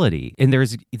anti-fragility, and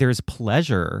there's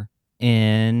pleasure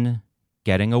in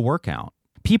getting a workout.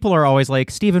 People are always like,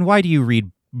 Stephen, why do you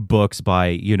read books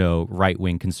by,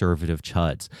 right-wing conservative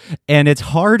chuds? And it's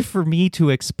hard for me to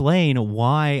explain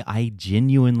why I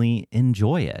genuinely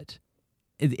enjoy it.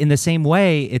 In the same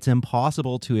way, it's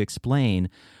impossible to explain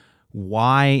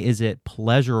why is it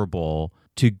pleasurable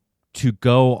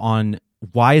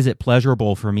why is it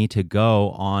pleasurable for me to go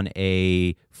on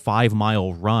a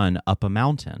 5-mile run up a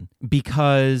mountain?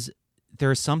 Because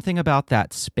there's something about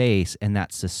that space and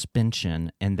that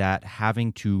suspension and that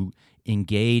having to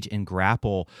engage and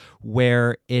grapple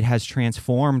where it has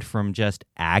transformed from just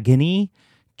agony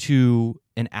to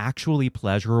an actually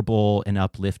pleasurable and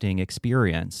uplifting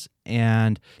experience.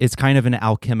 And it's kind of an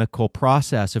alchemical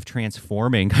process of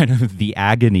transforming kind of the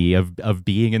agony of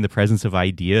being in the presence of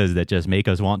ideas that just make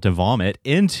us want to vomit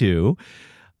into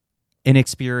an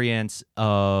experience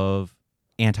of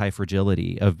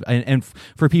anti-fragility. And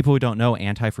for people who don't know,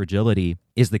 anti-fragility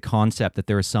is the concept that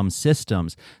there are some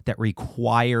systems that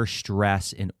require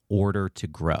stress in order to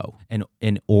grow and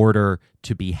in order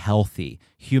to be healthy.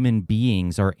 Human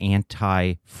beings are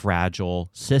anti-fragile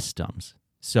systems.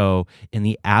 So in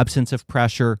the absence of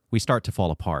pressure, we start to fall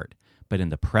apart. But in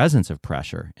the presence of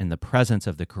pressure, in the presence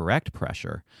of the correct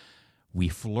pressure, we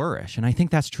flourish. And I think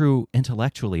that's true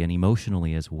intellectually and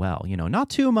emotionally as well.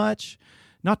 Not too much,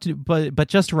 but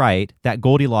just right, that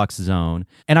Goldilocks zone.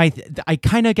 And I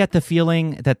kind of get the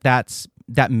feeling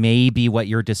that may be what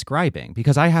you're describing,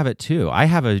 because I have it too. I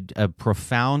have a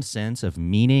profound sense of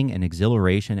meaning and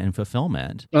exhilaration and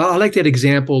fulfillment. Well, I like that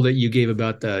example that you gave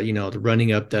about the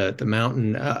running up the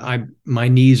mountain. My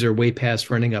knees are way past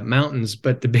running up mountains,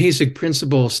 but the basic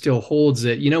principle still holds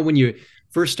that, when you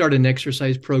first start an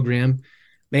exercise program,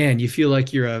 man, you feel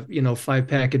like you're a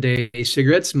 5-pack a day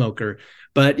cigarette smoker.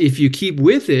 But if you keep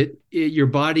with it, your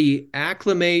body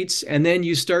acclimates, and then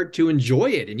you start to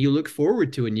enjoy it and you look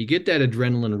forward to it and you get that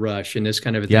adrenaline rush and this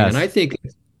kind of a thing. Yes. And I think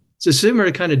it's a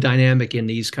similar kind of dynamic in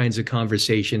these kinds of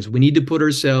conversations. We need to put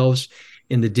ourselves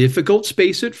in the difficult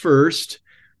space at first,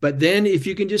 but then if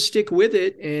you can just stick with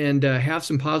it and have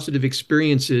some positive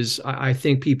experiences, I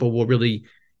think people will really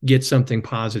get something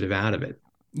positive out of it.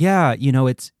 Yeah,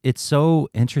 it's so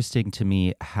interesting to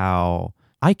me how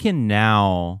I can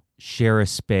now share a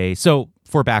space. So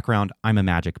for background, I'm a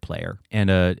Magic player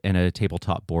and a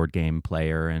tabletop board game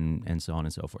player and so on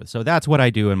and so forth. So that's what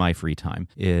I do in my free time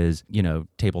is,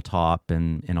 tabletop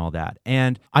and all that.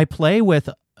 And I play with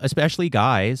especially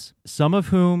guys, some of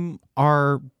whom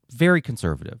are very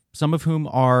conservative, some of whom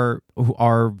are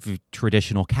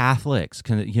traditional Catholics,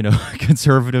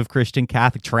 conservative Christian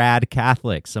Catholic, trad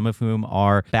Catholics, some of whom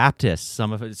are Baptists,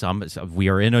 some we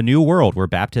are in a new world where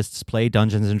Baptists play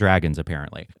Dungeons and Dragons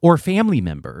apparently, or family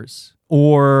members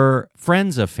or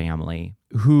friends of family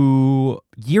who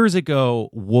years ago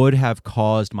would have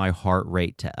caused my heart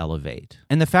rate to elevate.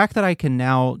 And the fact that I can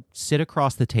now sit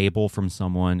across the table from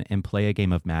someone and play a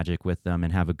game of Magic with them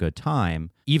and have a good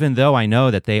time, even though I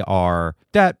know that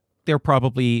they're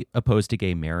probably opposed to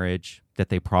gay marriage, that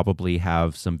they probably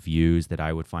have some views that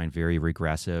I would find very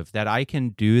regressive, that I can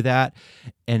do that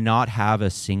and not have a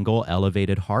single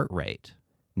elevated heart rate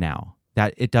now.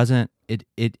 That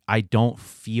I don't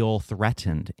feel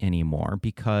threatened anymore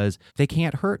because they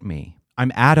can't hurt me.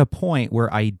 I'm at a point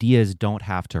where ideas don't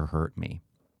have to hurt me.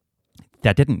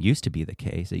 That didn't used to be the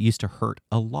case. It used to hurt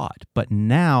a lot. But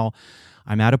now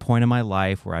I'm at a point in my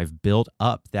life where I've built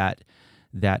up that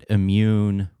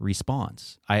immune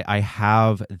response. I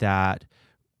have I've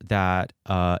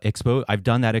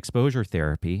done that exposure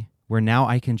therapy where now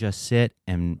I can just sit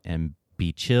and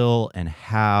be chill and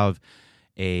have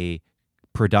a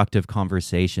productive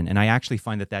conversation. And I actually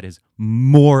find that that is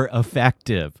more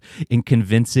effective in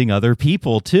convincing other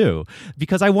people too,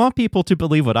 because I want people to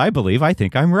believe what I believe. I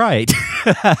think I'm right.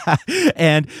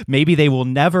 And maybe they will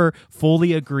never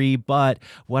fully agree. But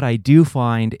what I do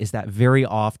find is that very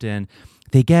often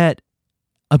they get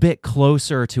a bit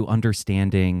closer to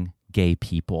understanding gay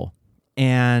people.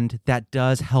 And that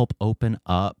does help open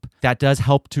up. That does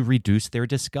help to reduce their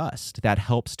disgust. That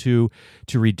helps to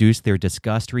reduce their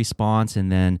disgust response. And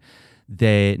then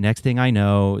the next thing I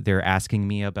know, they're asking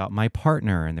me about my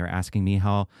partner, and they're asking me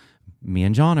how me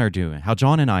and John are doing, how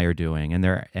John and I are doing, and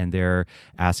they're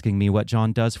asking me what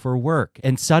John does for work.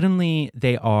 And suddenly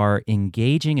they are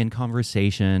engaging in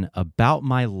conversation about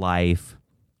my life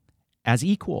as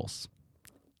equals.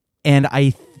 And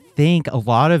I think a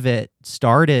lot of it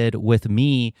started with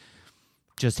me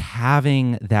just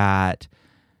having that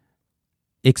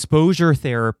exposure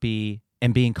therapy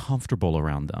and being comfortable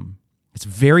around them. It's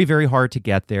very, very hard to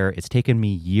get there. It's taken me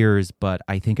years, but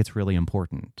I think it's really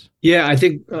important. Yeah, I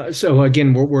think so.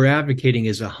 Again, what we're advocating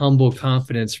is a humble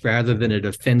confidence rather than a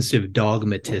defensive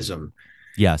dogmatism.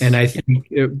 Yes. And I think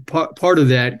part of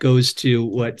that goes to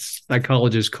what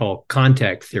psychologists call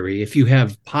contact theory. If you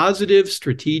have positive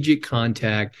strategic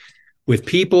contact with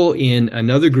people in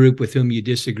another group with whom you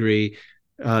disagree,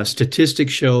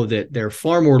 statistics show that they're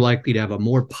far more likely to have a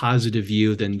more positive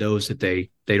view than those that they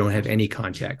don't have any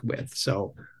contact with.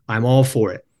 So I'm all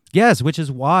for it. Yes, which is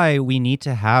why we need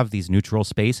to have these neutral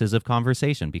spaces of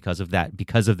conversation because of that,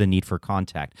 because of the need for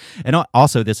contact. And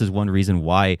also, this is one reason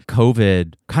why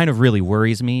COVID kind of really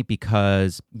worries me,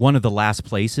 because one of the last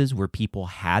places where people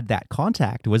had that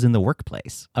contact was in the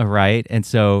workplace, right? And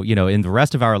so, in the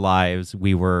rest of our lives,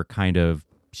 we were kind of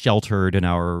sheltered in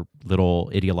our little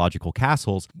ideological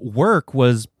castles. Work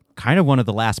was kind of one of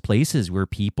the last places where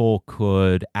people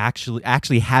could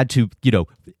actually had to,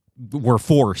 were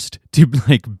forced to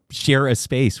share a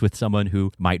space with someone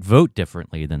who might vote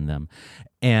differently than them.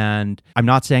 And I'm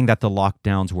not saying that the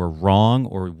lockdowns were wrong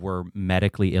or were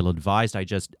medically ill-advised.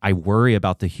 I worry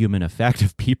about the human effect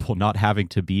of people not having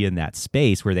to be in that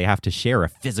space where they have to share a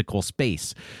physical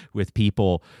space with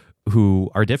people who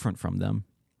are different from them.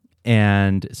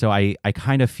 And so I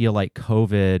kind of feel like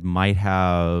COVID might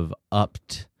have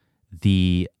upped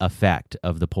the effect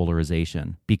of the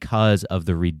polarization because of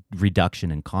the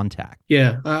reduction in contact.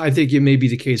 Yeah, I think it may be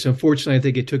the case. Unfortunately, I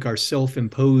think it took our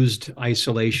self-imposed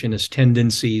isolationist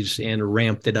tendencies and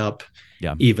ramped it up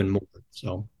even more.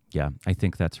 So yeah, I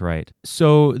think that's right.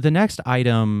 So the next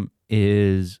item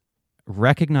is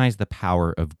recognize the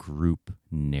power of group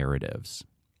narratives.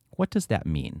 What does that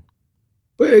mean?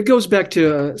 It goes back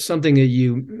to something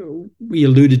that we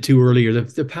alluded to earlier,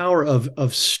 the power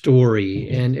of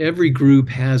story. And every group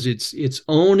has its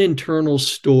own internal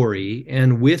story,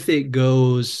 and with it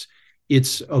goes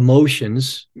its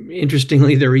emotions.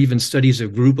 Interestingly, there are even studies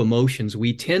of group emotions.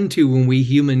 We tend to, when we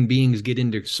human beings get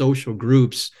into social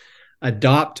groups,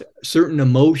 adopt certain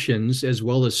emotions as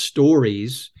well as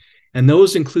stories. And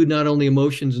those include not only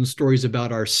emotions and stories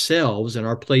about ourselves and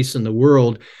our place in the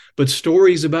world, but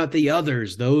stories about the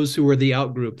others, those who are the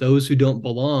outgroup, those who don't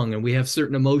belong. And we have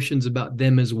certain emotions about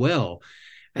them as well.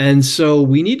 And so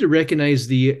we need to recognize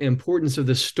the importance of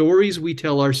the stories we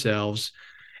tell ourselves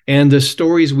and the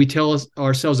stories we tell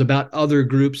ourselves about other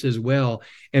groups as well,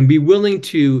 and be willing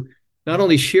to not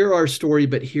only share our story,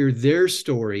 but hear their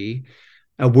story,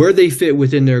 where they fit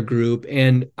within their group.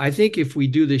 And I think if we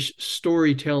do this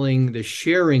storytelling, the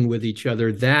sharing with each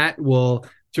other, that will,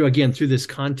 through this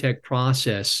contact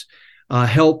process,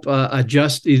 help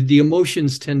adjust. The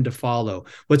emotions tend to follow.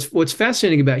 What's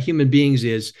fascinating about human beings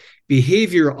is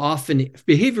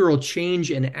behavioral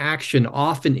change and action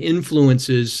often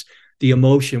influences the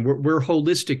emotion. We're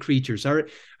holistic creatures. I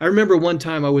remember one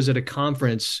time I was at a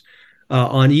conference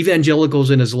on evangelicals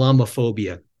and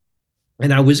Islamophobia.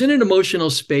 And I was in an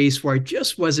emotional space where I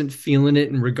just wasn't feeling it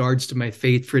in regards to my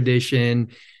faith tradition.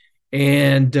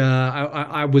 And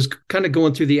I was kind of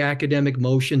going through the academic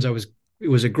motions. It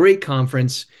was a great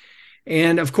conference.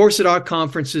 And of course, at our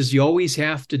conferences, you always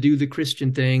have to do the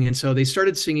Christian thing. And so they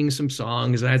started singing some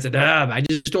songs. And I said, I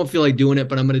just don't feel like doing it,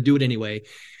 but I'm going to do it anyway.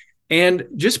 And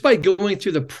just by going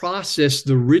through the process,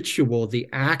 the ritual, the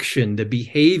action, the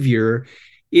behavior,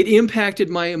 it impacted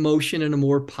my emotion in a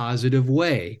more positive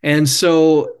way. And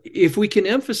so if we can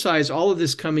emphasize all of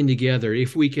this coming together,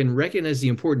 if we can recognize the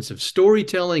importance of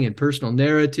storytelling and personal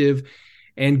narrative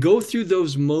and go through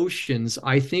those motions,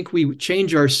 I think we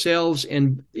change ourselves.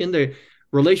 And in the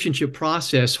relationship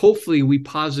process, hopefully we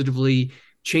positively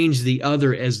change the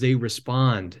other as they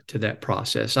respond to that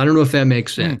process. I don't know if that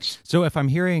makes sense. So if I'm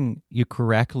hearing you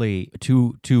correctly,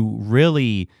 to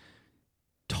really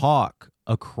talk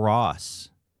across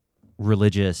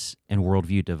religious and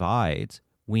worldview divides,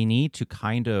 we need to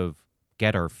kind of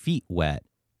get our feet wet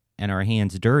and our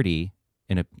hands dirty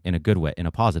in a good way, in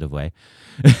a positive way,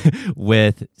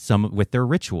 with their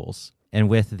rituals and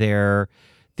with their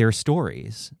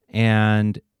stories.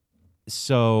 And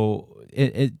so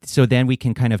so then we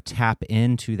can kind of tap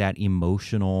into that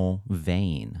emotional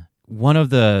vein. One of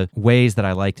the ways that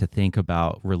I like to think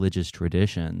about religious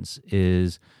traditions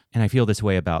is, and I feel this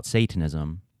way about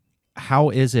Satanism, how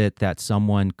is it that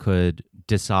someone could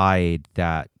decide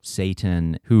that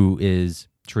Satan, who is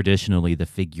traditionally the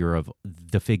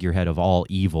figurehead of all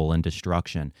evil and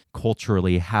destruction,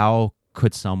 culturally, how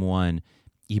could someone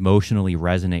emotionally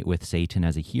resonate with Satan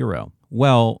as a hero?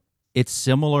 Well, it's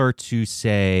similar to,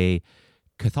 say,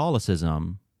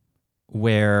 Catholicism,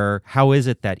 where how is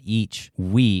it that each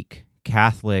week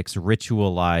Catholics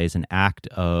ritualize an act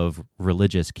of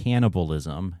religious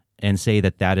cannibalism and say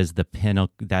that is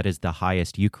the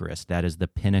highest Eucharist, that is the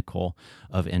pinnacle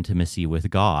of intimacy with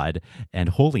God and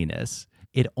holiness?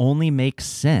 It only makes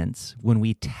sense when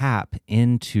we tap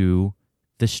into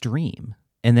the stream.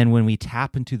 And then when we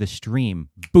tap into the stream,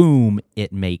 boom,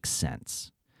 it makes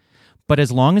sense. But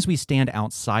as long as we stand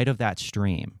outside of that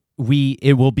stream,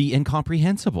 it will be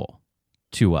incomprehensible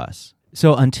to us.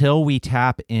 So until we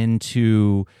tap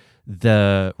into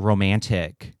the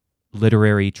romantic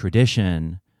literary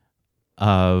tradition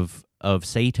of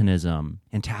Satanism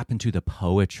and tap into the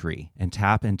poetry and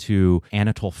tap into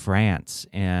Anatole France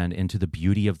and into the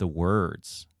beauty of the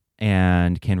words,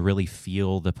 and can really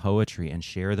feel the poetry and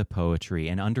share the poetry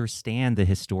and understand the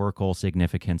historical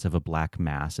significance of a Black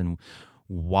Mass and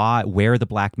where the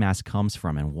Black Mass comes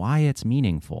from and why it's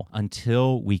meaningful.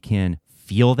 Until we can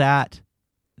feel that,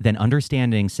 then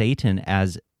understanding Satan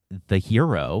as the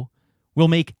hero will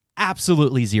make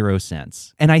absolutely zero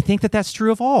sense. And I think that that's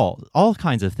true of all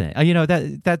kinds of things.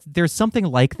 That there's something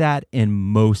like that in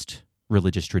most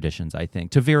religious traditions, I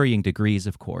think, to varying degrees,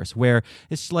 of course, where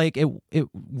it's like it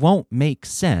won't make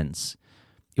sense.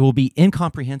 It will be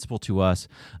incomprehensible to us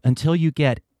until you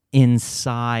get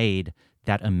inside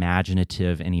that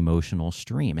imaginative and emotional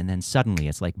stream. And then suddenly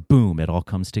it's like, boom, it all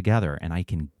comes together and I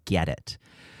can get it.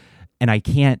 And I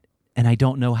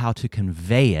don't know how to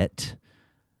convey it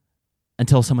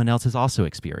until someone else has also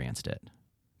experienced it.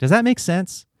 Does that make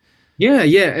sense? Yeah,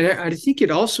 yeah. And I think it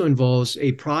also involves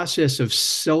a process of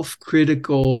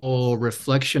self-critical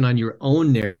reflection on your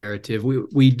own narrative.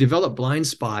 We develop blind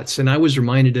spots. And I was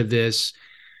reminded of this.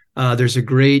 There's a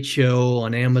great show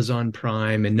on Amazon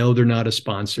Prime, and no, they're not a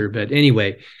sponsor, but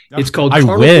anyway, it's called I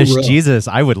Carnival wish, Row. Jesus,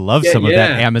 I would love Yeah, some of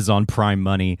that yeah. Amazon Prime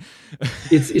money.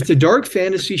 It's a dark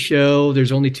fantasy show.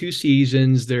 There's only 2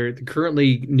 seasons. They're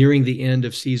currently nearing the end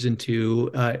of season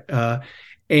 2.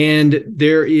 And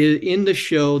there is in the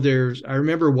show, I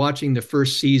remember watching the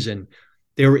first season.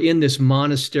 They were in this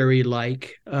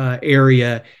monastery-like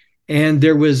area, and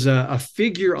there was a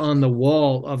figure on the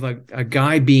wall of a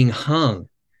guy being hung.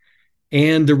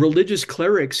 And the religious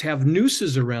clerics have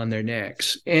nooses around their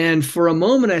necks. And for a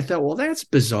moment, I thought, well, that's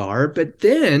bizarre. But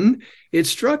then it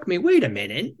struck me, wait a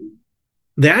minute.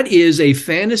 That is a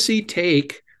fantasy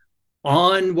take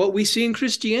on what we see in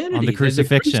Christianity, On the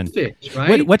crucifixion. the crucifix,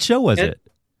 right? What show was it?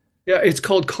 Yeah, it's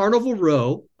called Carnival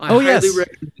Row. I highly yes.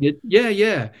 recommend it. Yeah,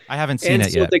 yeah. I haven't seen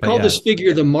it yet. They call this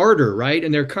figure the martyr, right?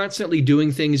 And they're constantly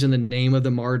doing things in the name of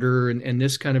the martyr and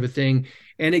this kind of a thing.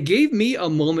 And it gave me a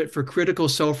moment for critical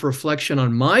self-reflection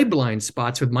on my blind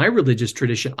spots with my religious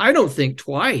tradition. I don't think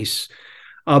twice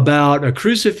about a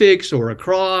crucifix or a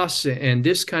cross and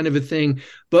this kind of a thing.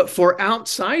 But for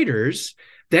outsiders,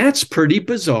 that's pretty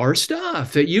bizarre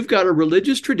stuff. That you've got a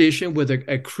religious tradition with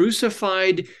a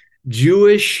crucified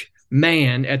Jewish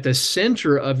man at the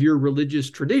center of your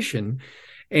religious tradition,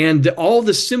 and all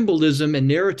the symbolism and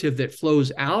narrative that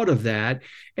flows out of that.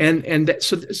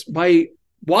 So by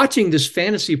watching this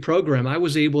fantasy program, I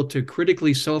was able to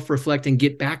critically self-reflect and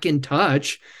get back in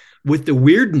touch with the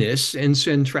weirdness and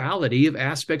centrality of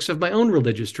aspects of my own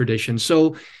religious tradition.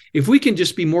 So if we can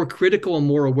just be more critical and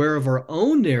more aware of our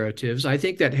own narratives, I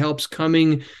think that helps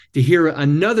coming to hear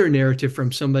another narrative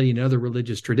from somebody in another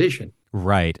religious tradition.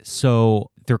 Right.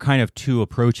 So there are kind of two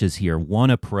approaches here.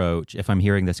 One approach, if I'm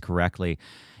hearing this correctly,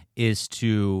 is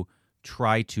to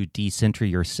try to decenter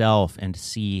yourself and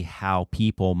see how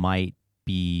people might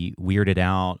be weirded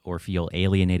out or feel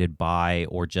alienated by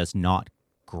or just not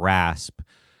grasp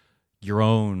your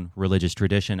own religious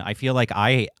tradition. I feel like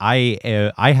I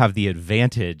have the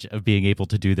advantage of being able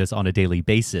to do this on a daily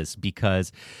basis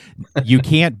because you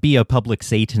can't be a public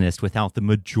Satanist without the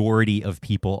majority of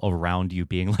people around you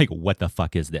being like, "What the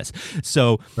fuck is this?"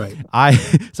 So Right.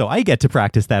 I get to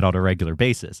practice that on a regular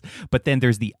basis. But then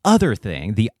there's the other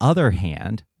thing, the other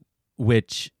hand,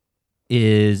 which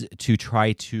is to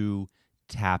try to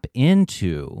tap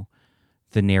into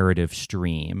the narrative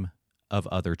stream of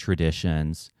other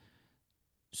traditions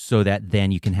so that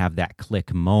then you can have that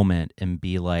click moment and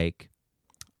be like,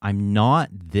 I'm not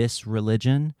this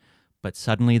religion, but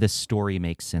suddenly the story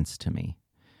makes sense to me.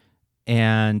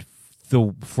 And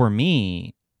for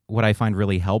me, what I find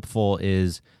really helpful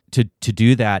is to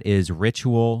do that is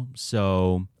ritual.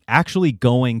 So actually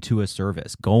going to a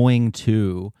service, going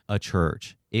to a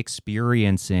church,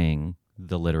 experiencing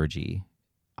the liturgy.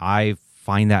 I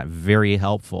find that very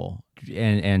helpful.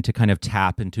 And to kind of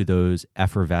tap into those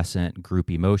effervescent group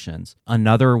emotions.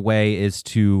 Another way is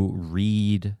to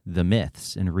read the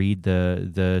myths and read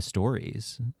the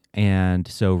stories. And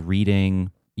so reading,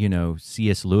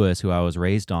 C.S. Lewis, who I was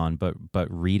raised on, but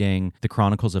reading the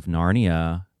Chronicles of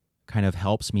Narnia kind of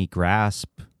helps me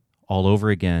grasp all over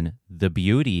again the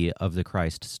beauty of the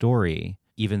Christ story.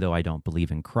 Even though I don't believe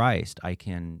in Christ, I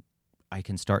can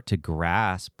start to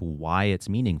grasp why it's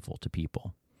meaningful to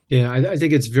people. Yeah, I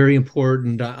think it's very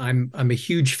important. I'm a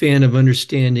huge fan of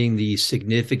understanding the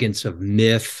significance of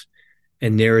myth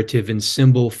and narrative and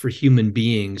symbol for human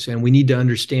beings, and we need to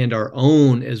understand our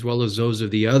own as well as those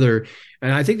of the other.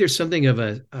 And I think there's something of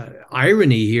a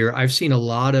irony here. I've seen a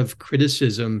lot of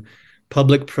criticism,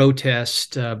 public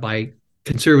protest by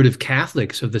conservative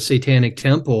Catholics of the Satanic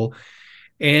Temple,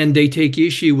 and they take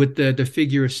issue with the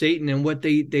figure of Satan, and what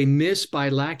they miss by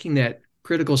lacking that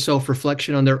critical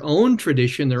self-reflection on their own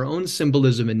tradition, their own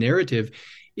symbolism and narrative,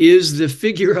 is the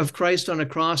figure of Christ on a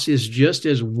cross is just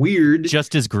as weird,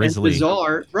 just as grisly,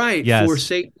 bizarre, right? Yes. For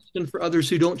Satan and for others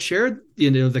who don't share,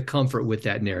 the comfort with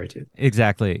that narrative.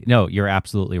 Exactly. No, you're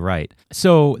absolutely right.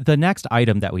 So the next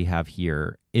item that we have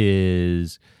here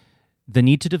is the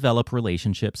need to develop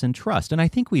relationships and trust, and I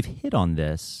think we've hit on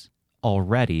this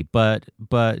already, but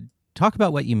talk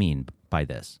about what you mean by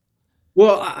this.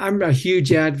 Well, I'm a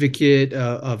huge advocate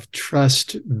of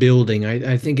trust building.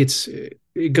 I think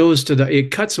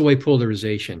it cuts away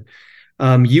polarization.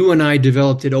 You and I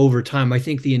developed it over time. I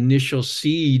think the initial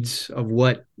seeds of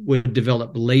what would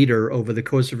develop later over the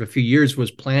course of a few years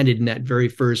was planted in that very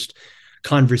first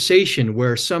conversation,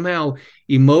 where somehow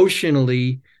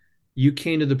emotionally you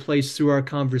came to the place through our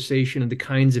conversation and the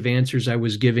kinds of answers I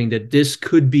was giving that this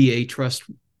could be a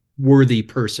trustworthy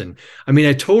person. I mean,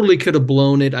 I totally could have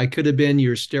blown it. I could have been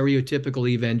your stereotypical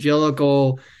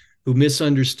evangelical who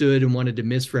misunderstood and wanted to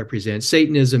misrepresent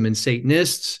Satanism and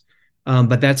Satanists.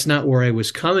 But that's not where I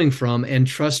was coming from, and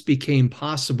trust became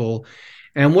possible.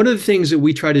 And one of the things that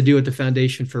we try to do at the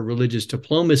Foundation for Religious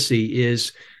Diplomacy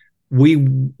is we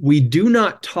do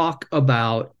not talk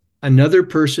about another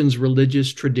person's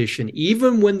religious tradition,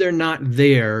 even when they're not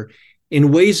there,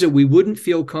 in ways that we wouldn't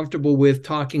feel comfortable with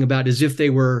talking about as if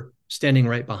they were standing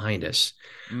right behind us.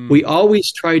 We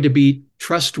always try to be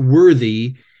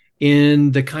trustworthy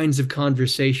in the kinds of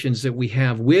conversations that we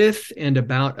have with and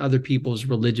about other people's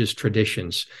religious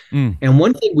traditions. And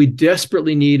one thing we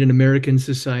desperately need in American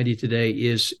society today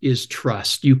is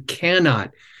trust. You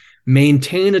cannot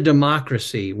maintain a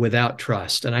democracy without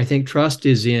trust. And I think trust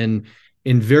is in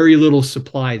very little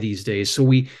supply these days. So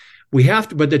we have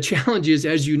to, but the challenge is,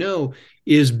 as you know,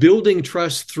 is building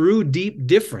trust through deep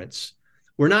difference.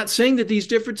 We're not saying that these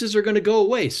differences are going to go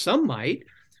away. Some might,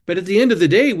 but at the end of the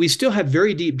day, we still have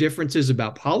very deep differences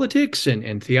about politics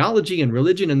and theology and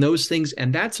religion and those things,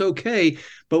 and that's okay.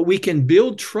 But we can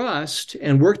build trust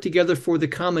and work together for the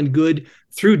common good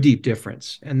through deep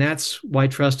difference. And that's why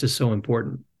trust is so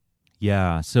important.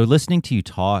 Yeah. So listening to you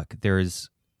talk, there's,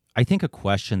 I think, a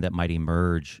question that might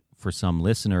emerge for some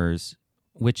listeners,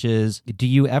 which is, do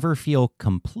you ever feel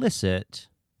complicit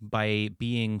by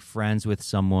being friends with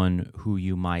someone who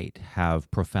you might have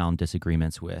profound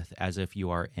disagreements with, as if you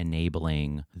are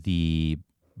enabling the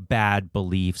bad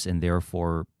beliefs and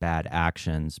therefore bad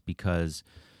actions? Because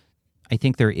I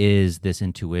think there is this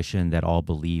intuition that all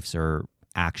beliefs are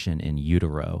action in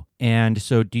utero. And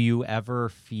so do you ever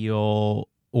feel,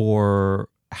 or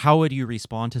how would you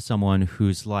respond to someone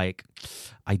who's like,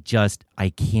 I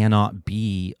cannot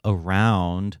be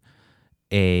around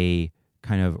a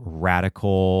kind of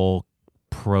radical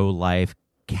pro-life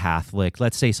Catholic,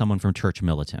 let's say someone from Church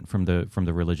Militant, from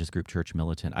the religious group Church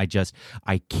Militant.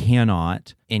 I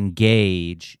cannot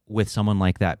engage with someone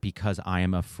like that because I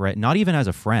am afraid, not even as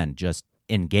a friend, just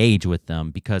engage with them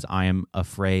because I am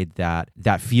afraid that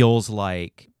that feels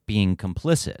like being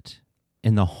complicit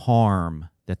in the harm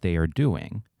that they are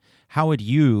doing. How would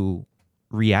you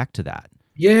react to that?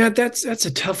 Yeah, that's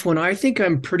a tough one. I think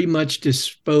I'm pretty much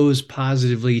disposed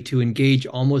positively to engage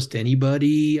almost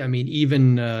anybody. I mean,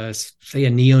 even say a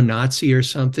neo-Nazi or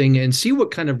something, and see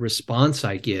what kind of response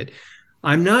I get.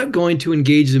 I'm not going to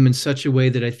engage them in such a way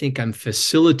that I think I'm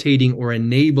facilitating or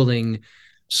enabling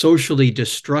socially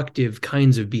destructive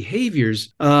kinds of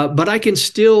behaviors. But I can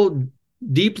still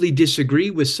deeply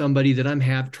disagree with somebody that I'm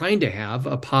trying to have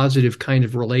a positive kind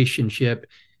of relationship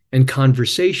and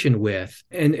conversation with.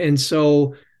 And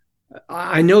so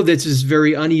I know this is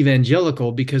very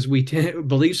unevangelical because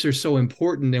beliefs are so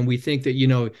important, and we think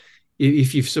that,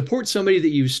 if you support somebody that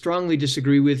you strongly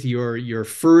disagree with, you're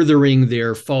furthering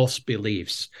their false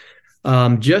beliefs.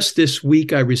 Just this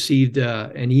week, I received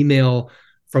an email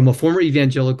from a former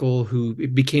evangelical who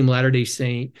became Latter-day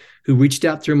Saint, who reached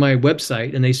out through my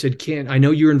website, and they said, I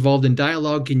know you're involved in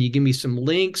dialogue. Can you give me some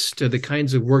links to the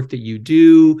kinds of work that you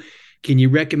do? Can you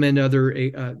recommend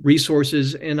other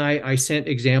resources? And I sent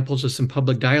examples of some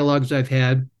public dialogues I've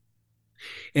had.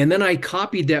 And then I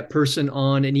copied that person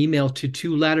on an email to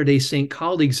two Latter-day Saint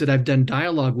colleagues that I've done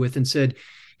dialogue with and said,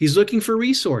 he's looking for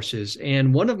resources.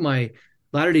 And one of my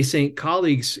Latter-day Saint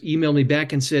colleagues emailed me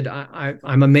back and said,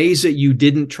 I'm amazed that you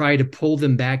didn't try to pull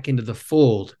them back into the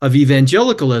fold of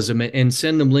evangelicalism and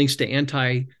send them links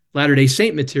to Latter-day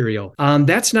Saint material.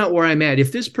 That's not where I'm at.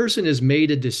 If this person has made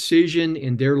a decision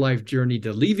in their life journey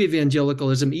to leave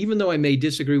evangelicalism, even though I may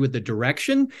disagree with the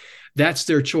direction, that's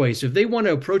their choice. If they want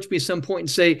to approach me at some point and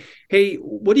say, hey,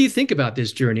 what do you think about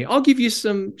this journey? I'll give you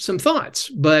some thoughts,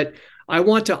 but I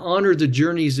want to honor the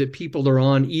journeys that people are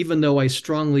on, even though I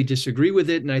strongly disagree with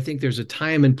it. And I think there's a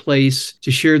time and place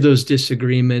to share those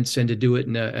disagreements and to do it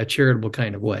in a charitable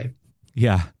kind of way.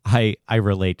 Yeah, I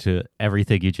relate to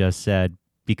everything you just said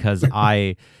because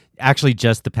I actually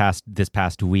just this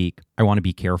past week, I want to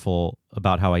be careful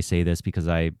about how I say this because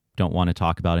I don't want to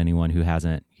talk about anyone who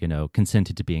hasn't,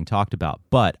 consented to being talked about.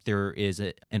 But there is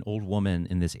an old woman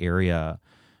in this area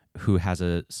who has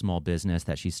a small business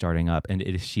that she's starting up,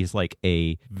 and she's like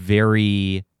a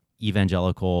very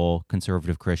evangelical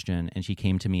conservative Christian, and she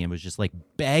came to me and was just like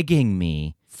begging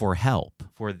me for help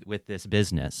with this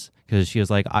business because she was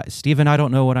like, Stephen, I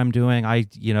don't know what I'm doing. I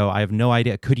have no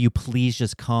idea. Could you please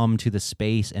just come to the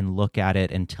space and look at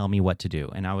it and tell me what to do?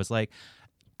 And I was like,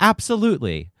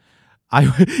 absolutely.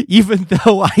 Even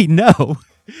though I know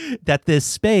that this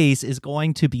space is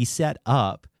going to be set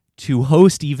up to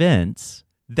host events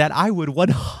that I would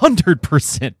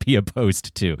 100% be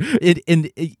opposed to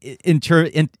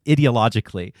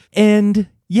ideologically. And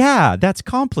yeah, that's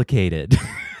complicated.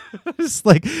 It's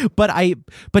like,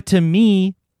 but to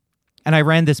me, and I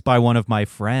ran this by one of my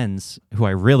friends who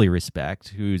I really respect,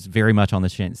 who's very much on the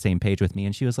same page with me.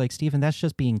 And she was like, Stephen, that's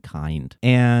just being kind.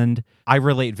 And I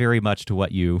relate very much to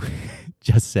what you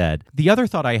just said. The other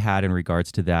thought I had in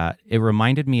regards to that, it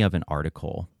reminded me of an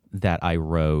article that I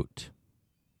wrote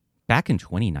back in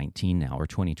 2019 now, or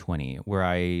 2020, where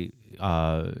and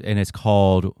it's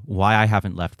called Why I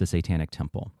Haven't Left the Satanic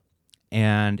Temple.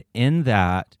 And in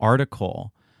that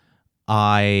article,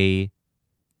 I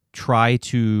try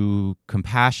to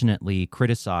compassionately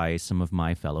criticize some of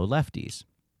my fellow lefties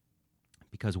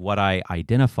because what I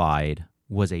identified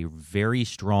was a very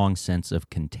strong sense of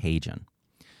contagion.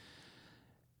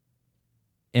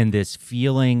 And this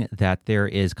feeling that there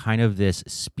is kind of this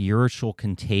spiritual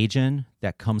contagion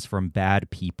that comes from bad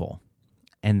people.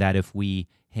 And that if we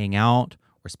hang out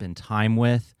or spend time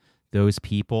with those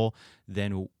people,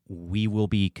 then we will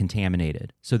be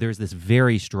contaminated. So there's this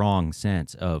very strong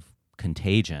sense of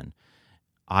contagion,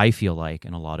 I feel like,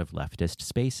 in a lot of leftist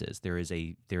spaces. There is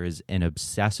an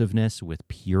obsessiveness with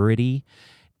purity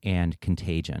and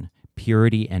contagion,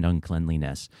 purity and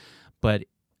uncleanliness. But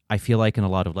I feel like in a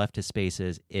lot of leftist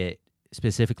spaces, it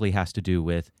specifically has to do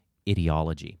with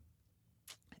ideology.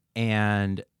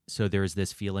 And so there's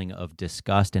this feeling of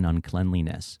disgust and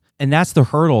uncleanliness. And that's the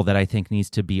hurdle that I think needs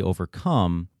to be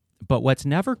overcome. But what's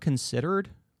never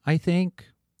considered, I think,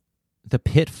 the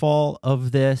pitfall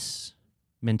of this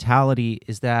mentality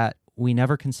is that we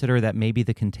never consider that maybe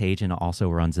the contagion also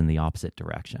runs in the opposite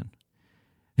direction.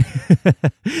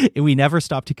 We never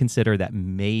stop to consider that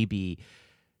maybe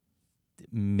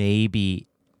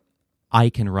I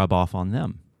can rub off on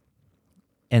them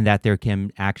and that there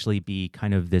can actually be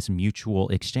kind of this mutual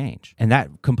exchange. And that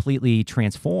completely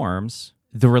transforms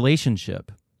the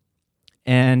relationship.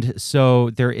 And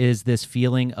so there is this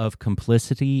feeling of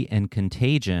complicity and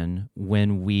contagion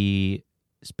when we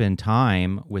spend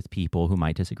time with people who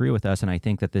might disagree with us. And I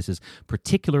think that this is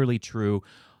particularly true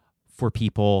for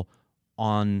people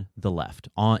on the left,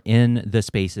 in the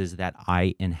spaces that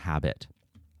I inhabit,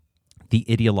 the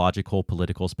ideological,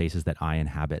 political spaces that I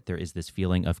inhabit. There is this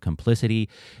feeling of complicity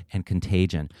and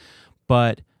contagion.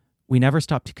 But we never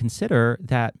stop to consider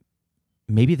that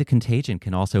maybe the contagion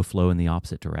can also flow in the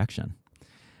opposite direction,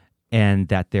 and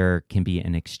that there can be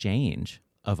an exchange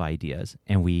of ideas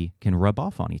and we can rub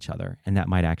off on each other, and that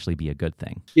might actually be a good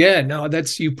thing. Yeah, no,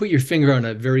 you put your finger on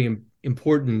a very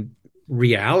important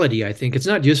reality. I think it's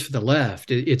not just for the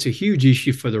left. It's a huge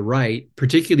issue for the right,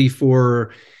 particularly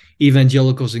for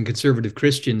evangelicals and conservative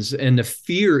Christians. And the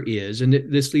fear is, and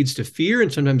this leads to fear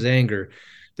and sometimes anger,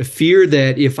 the fear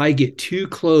that if I get too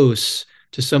close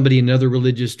to somebody in another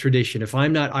religious tradition, if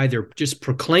I'm not either just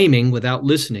proclaiming without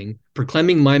listening,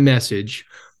 proclaiming my message,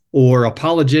 or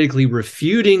apologetically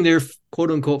refuting their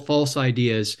quote unquote false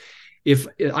ideas, if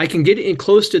I can get in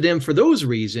close to them for those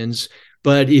reasons.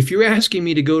 But if you're asking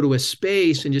me to go to a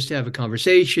space and just have a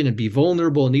conversation and be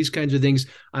vulnerable and these kinds of things,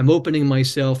 I'm opening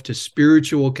myself to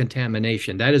spiritual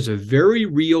contamination. That is a very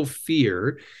real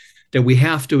fear that we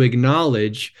have to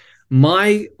acknowledge.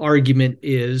 My argument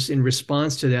is, in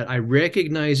response to that, I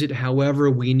recognize it.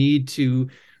 However, we need to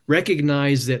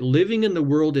recognize that living in the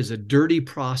world is a dirty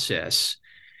process.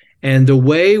 And the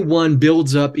way one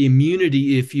builds up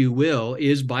immunity, if you will,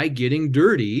 is by getting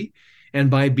dirty and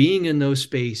by being in those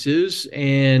spaces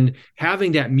and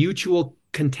having that mutual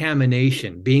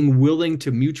contamination, being willing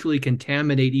to mutually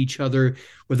contaminate each other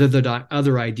with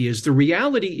other ideas. The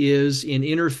reality is, in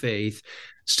interfaith,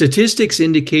 statistics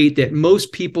indicate that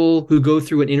most people who go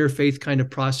through an interfaith kind of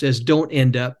process don't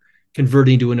end up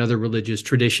converting to another religious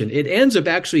tradition. It ends up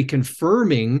actually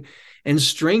confirming and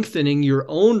strengthening your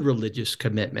own religious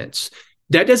commitments.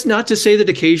 That is not to say that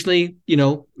occasionally,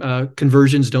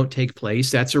 conversions don't take place.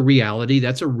 That's a reality.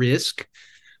 That's a risk.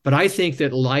 But I think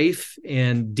that life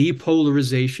and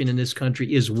depolarization in this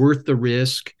country is worth the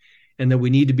risk, and that we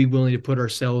need to be willing to put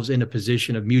ourselves in a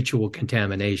position of mutual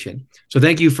contamination. So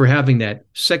thank you for having that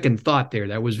second thought there.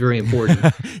 That was very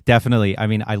important. Definitely. I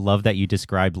mean, I love that you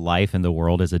described life and the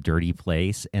world as a dirty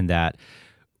place, and that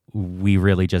we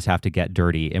really just have to get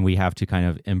dirty and we have to kind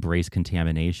of embrace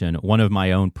contamination. One of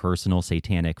my own personal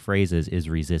satanic phrases is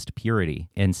resist purity,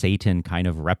 and Satan kind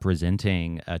of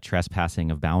representing a trespassing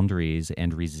of boundaries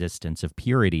and resistance of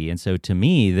purity. And so to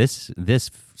me, this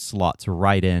slots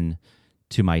right in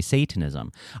to my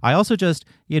Satanism. I also just,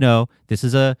 this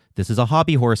is a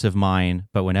hobby horse of mine,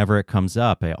 but whenever it comes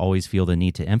up, I always feel the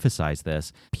need to emphasize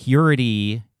this.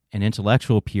 Purity and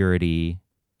intellectual purity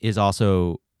is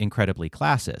also incredibly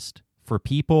classist. For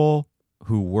people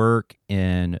who work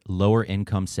in lower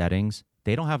income settings,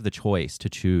 they don't have the choice to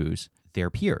choose their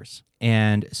peers.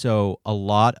 And so a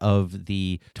lot of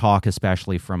the talk,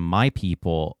 especially from my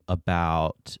people,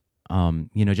 about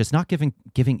just not giving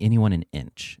anyone an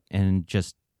inch, and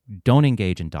just don't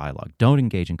engage in dialogue, don't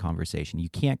engage in conversation. You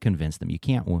can't convince them.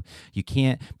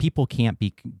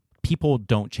 People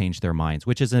don't change their minds,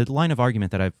 which is a line of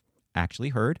argument that I've actually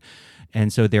heard.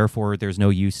 And so therefore there's no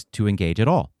use to engage at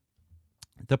all.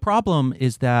 The problem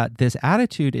is that this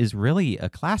attitude is really a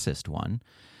classist one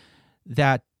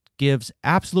that gives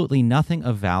absolutely nothing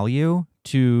of value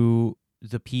to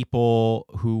the people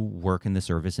who work in the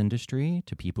service industry,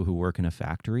 to people who work in a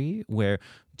factory,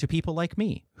 to people like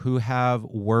me who have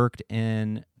worked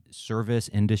in service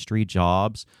industry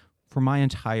jobs for my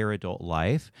entire adult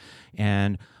life.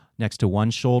 And next to one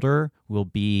shoulder will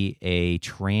be a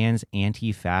trans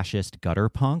anti-fascist gutter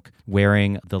punk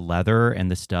wearing the leather and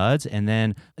the studs. And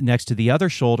then next to the other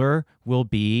shoulder will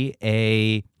be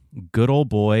a good old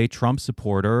boy Trump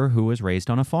supporter who was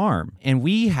raised on a farm. And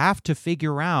we have to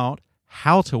figure out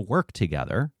how to work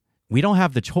together. We don't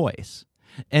have the choice.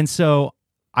 And so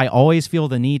I always feel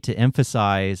the need to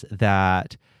emphasize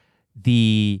that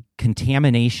the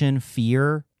contamination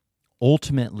fear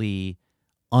ultimately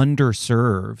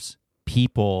underserves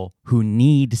people who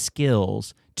need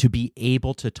skills to be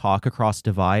able to talk across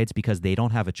divides because they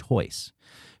don't have a choice.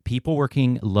 People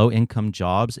working low-income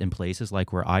jobs in places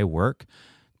like where I work,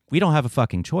 we don't have a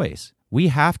fucking choice. We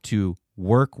have to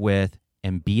work with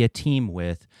and be a team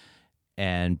with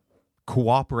and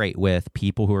cooperate with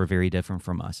people who are very different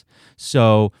from us.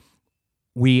 So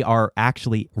we are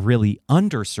actually really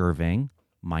underserving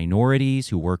minorities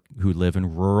who live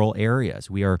in rural areas.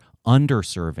 We are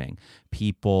underserving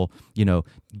people,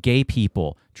 gay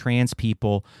people, trans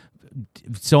people,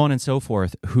 so on and so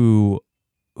forth, who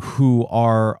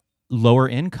are lower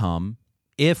income,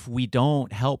 if we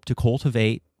don't help to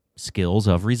cultivate skills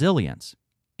of resilience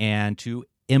and to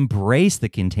embrace the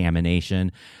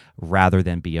contamination rather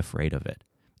than be afraid of it.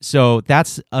 So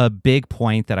that's a big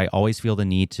point that I always feel the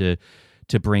need to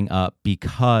bring up,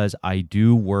 because I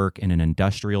do work in an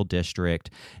industrial district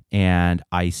and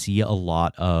I see a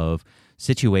lot of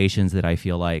situations that I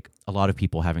feel like a lot of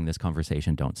people having this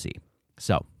conversation don't see.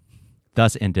 So,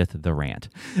 thus endeth the rant.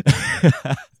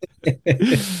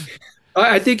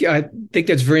 I think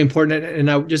that's very important,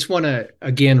 and I just want to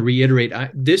again reiterate: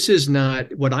 this is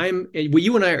not what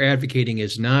you and I are advocating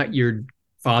is not your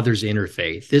father's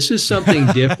interfaith. This is something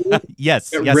different.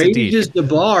 Yes, It yes, raises indeed. the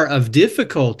bar of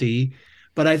difficulty.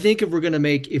 But I think if we're going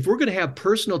to have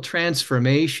personal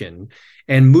transformation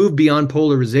and move beyond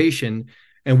polarization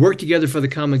and work together for the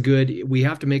common good, we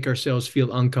have to make ourselves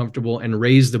feel uncomfortable and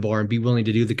raise the bar and be willing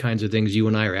to do the kinds of things you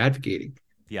and I are advocating.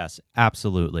 Yes,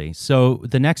 absolutely. So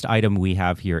the next item we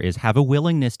have here is have a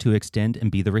willingness to extend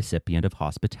and be the recipient of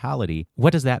hospitality.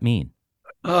 What does that mean?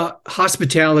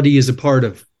 Hospitality is a part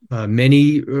of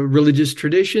many religious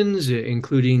traditions,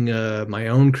 including my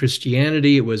own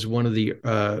Christianity. It was one of the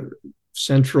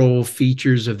central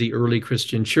features of the early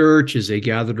Christian church as they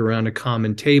gathered around a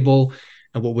common table.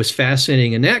 And what was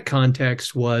fascinating in that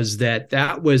context was that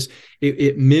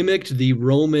it mimicked the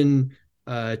Roman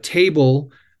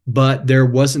table, but there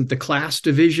wasn't the class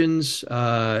divisions.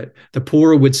 The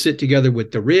poor would sit together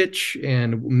with the rich,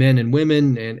 and men and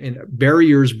women, and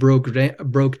barriers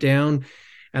broke down.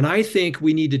 And I think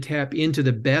we need to tap into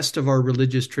the best of our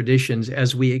religious traditions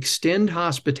as we extend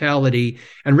hospitality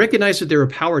and recognize that there are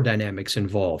power dynamics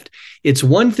involved. It's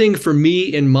one thing for me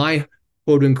in my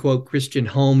quote unquote Christian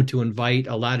home to invite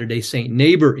a Latter-day Saint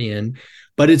neighbor in,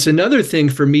 but it's another thing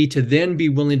for me to then be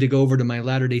willing to go over to my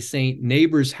Latter-day Saint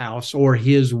neighbor's house or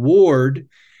his ward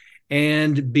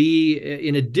and be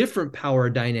in a different power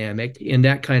dynamic in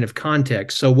that kind of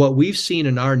context. So what we've seen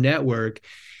in our network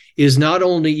is not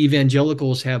only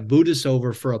evangelicals have Buddhists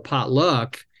over for a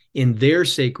potluck in their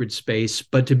sacred space,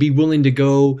 but to be willing to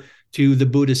go to the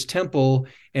Buddhist temple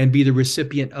and be the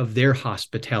recipient of their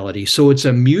hospitality. So it's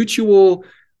a mutual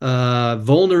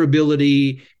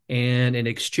vulnerability and an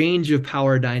exchange of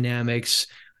power dynamics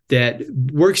that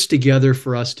works together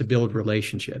for us to build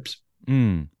relationships.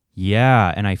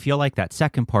 Yeah, and I feel like that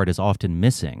second part is often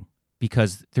missing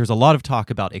because there's a lot of talk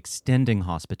about extending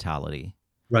hospitality.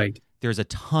 Right. There's a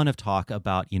ton of talk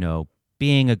about,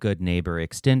 being a good neighbor,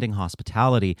 extending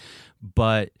hospitality,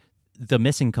 but the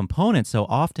missing component so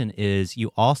often is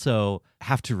you also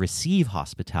have to receive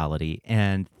hospitality,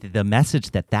 and the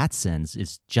message that sends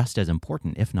is just as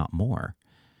important, if not more.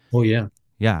 Oh, yeah.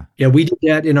 Yeah. Yeah, we did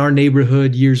that in our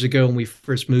neighborhood years ago when we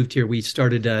first moved here. We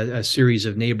started a series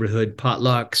of neighborhood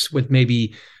potlucks with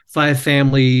maybe 5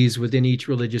 families within each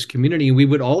religious community, and we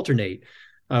would alternate.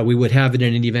 We would have it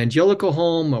in an evangelical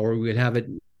home, or we would have it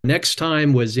next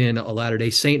time was in a Latter-day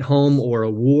Saint home or a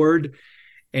ward.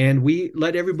 And we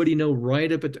let everybody know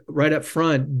right up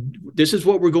front, this is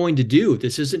what we're going to do.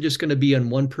 This isn't just going to be on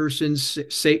one person's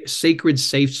sacred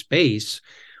safe space.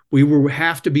 We will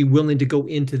have to be willing to go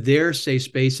into their safe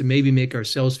space and maybe make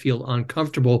ourselves feel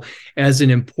uncomfortable as an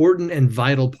important and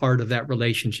vital part of that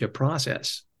relationship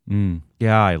process.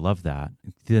 Yeah, I love that.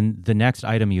 Then the next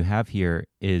item you have here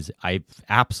is I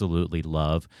absolutely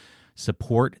love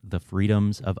support the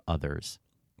freedoms of others,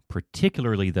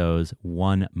 particularly those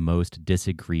one most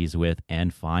disagrees with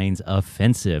and finds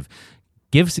offensive.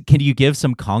 Can you give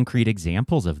some concrete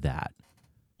examples of that?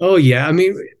 Oh, yeah. I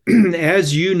mean,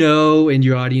 as you know, and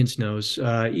your audience knows,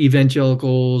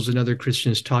 evangelicals and other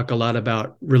Christians talk a lot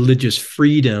about religious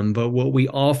freedom. But what we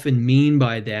often mean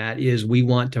by that is we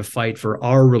want to fight for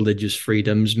our religious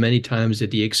freedoms, many times at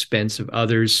the expense of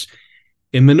others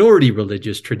in minority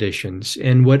religious traditions.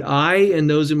 And what I and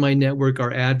those in my network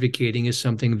are advocating is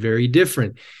something very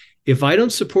different. If I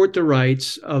don't support the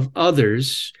rights of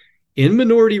others in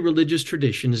minority religious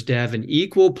traditions to have an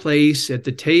equal place at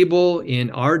the table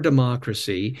in our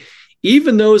democracy,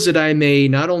 even those that I may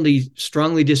not only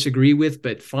strongly disagree with,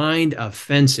 but find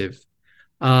offensive,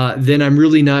 then I'm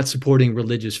really not supporting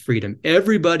religious freedom.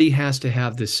 Everybody has to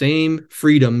have the same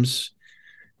freedoms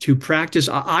to practice.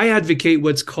 I advocate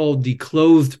what's called the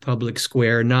clothed public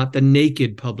square, not the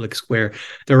naked public square.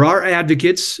 There are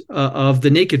advocates of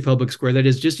the naked public square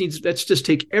that let's just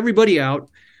take everybody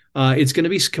out. It's going to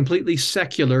be completely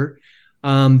secular.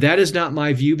 That is not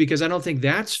my view because I don't think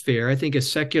that's fair. I think a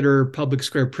secular public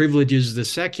square privileges the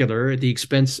secular at the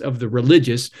expense of the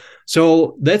religious.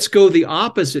 So let's go the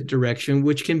opposite direction,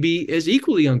 which can be as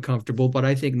equally uncomfortable, but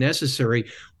I think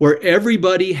necessary, where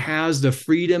everybody has the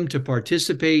freedom to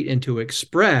participate and to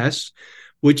express,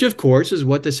 which of course is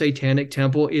what the Satanic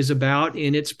Temple is about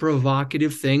in its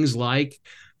provocative things like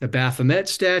the Baphomet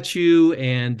statue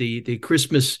and the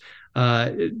Christmas,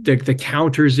 the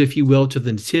counters, if you will, to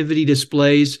the nativity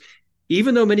displays.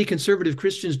 Even though many conservative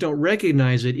Christians don't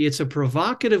recognize it, it's a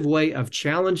provocative way of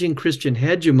challenging Christian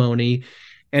hegemony.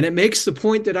 And it makes the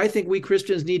point that I think we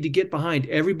Christians need to get behind.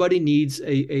 Everybody needs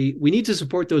we need to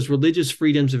support those religious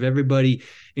freedoms of everybody,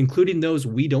 including those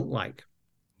we don't like.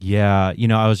 Yeah,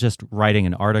 I was just writing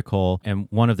an article, and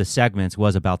one of the segments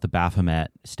was about the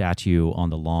Baphomet statue on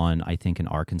the lawn, I think in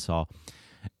Arkansas.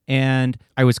 And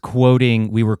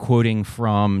we were quoting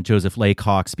from Joseph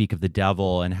Laycock, Speak of the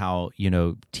Devil, and how,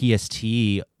 TST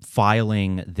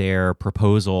filing their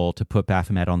proposal to put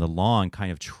Baphomet on the lawn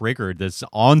kind of triggered this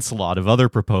onslaught of other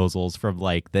proposals from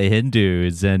like the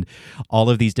Hindus and all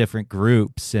of these different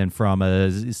groups, and from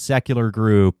a secular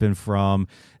group and from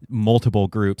multiple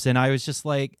groups. And I was just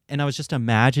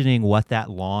imagining what that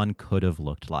lawn could have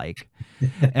looked like.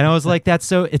 And I was like, it's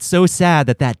so sad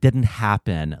that didn't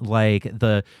happen. Like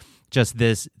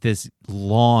this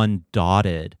lawn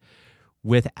dotted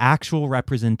with actual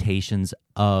representations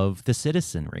of the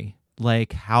citizenry.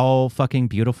 Like, how fucking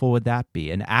beautiful would that be?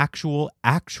 An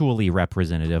actually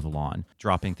representative lawn,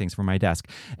 dropping things from my desk.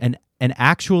 An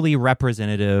actually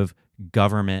representative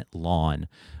government lawn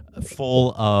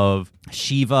full of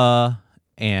Shiva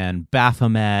and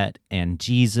Baphomet and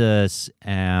Jesus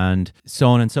and so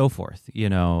on and so forth,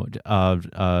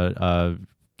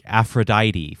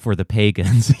 Aphrodite for the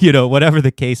pagans, whatever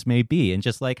the case may be. And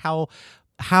just like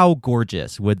how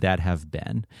gorgeous would that have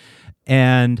been?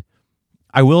 And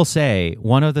I will say,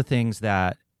 one of the things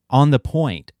that, on the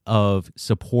point of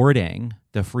supporting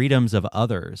the freedoms of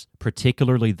others,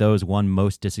 particularly those one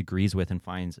most disagrees with and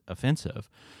finds offensive,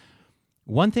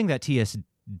 one thing that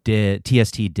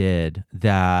TST did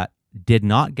that did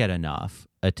not get enough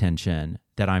attention,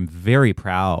 that I'm very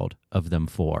proud of them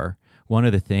for, one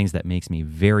of the things that makes me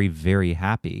very, very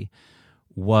happy,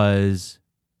 was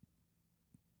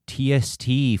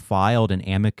TST filed an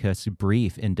amicus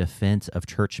brief in defense of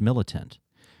Church Militant.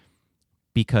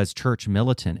 Because Church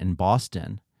Militant in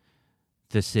Boston,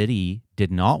 the city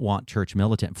did not want Church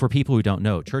Militant. For people who don't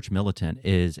know, Church Militant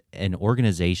is an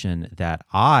organization that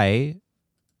I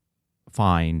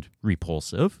find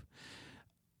repulsive.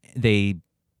 They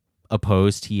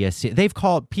oppose TST.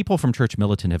 People from Church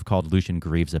Militant have called Lucian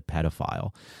Greaves a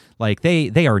pedophile. Like,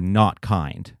 they are not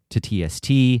kind to TST.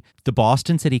 The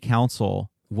Boston City Council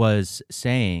was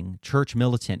saying Church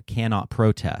Militant cannot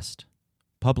protest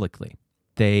publicly.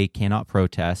 They cannot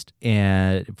protest,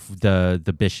 and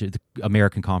the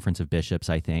American Conference of Bishops,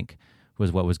 I think,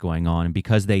 was what was going on. And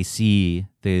because they see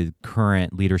the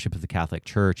current leadership of the Catholic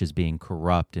Church as being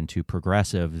corrupt and too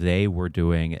progressive, they were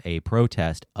doing a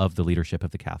protest of the leadership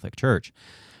of the Catholic Church.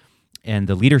 And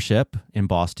the leadership in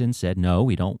Boston said, no,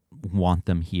 we don't want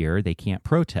them here. They can't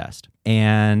protest.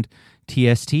 And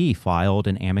TST filed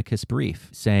an amicus brief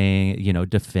saying,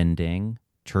 defending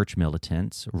Church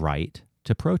Militants' right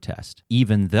to protest,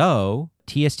 even though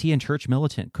TST and Church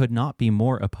Militant could not be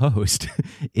more opposed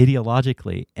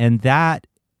ideologically. And that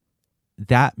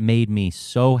made me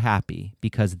so happy,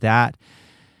 because that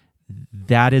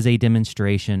is a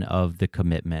demonstration of the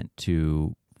commitment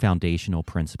to foundational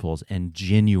principles and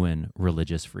genuine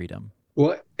religious freedom.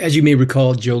 Well, as you may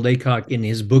recall, Joe Laycock in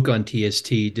his book on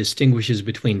TST distinguishes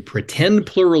between pretend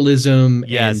pluralism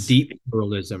and deep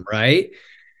pluralism, right?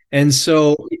 And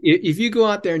so if you go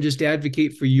out there and just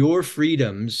advocate for your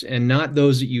freedoms and not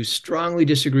those that you strongly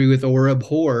disagree with or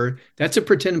abhor, that's a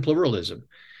pretend pluralism.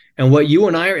 And what you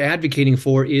and I are advocating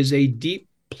for is a deep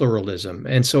pluralism.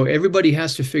 And so everybody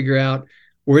has to figure out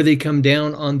where they come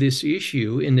down on this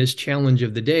issue in this challenge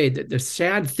of the day. The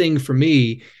sad thing for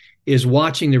me is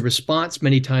watching the response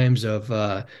many times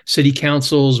of city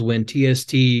councils when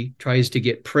TST tries to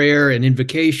get prayer and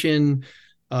invocation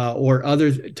or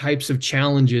other types of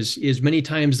challenges, is many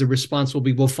times the response will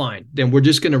be, well, fine, then we're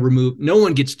just going to remove, no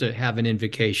one gets to have an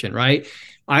invocation, right?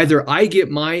 Either I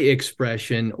get my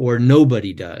expression or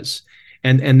nobody does.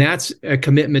 And that's a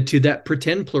commitment to that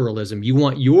pretend pluralism. You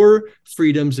want your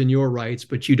freedoms and your rights,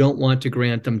 but you don't want to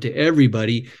grant them to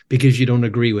everybody because you don't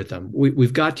agree with them.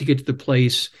 We've got to get to the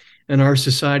place in our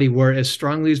society where, as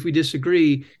strongly as we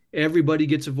disagree, everybody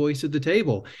gets a voice at the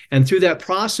table. And through that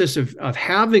process of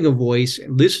having a voice,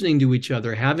 listening to each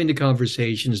other, having the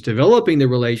conversations, developing the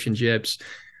relationships,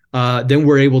 then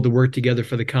we're able to work together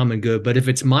for the common good. But if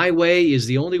it's my way is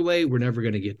the only way, we're never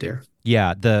going to get there.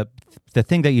 Yeah, the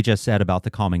thing that you just said about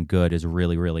the common good is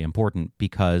really, really important,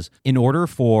 because in order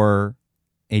for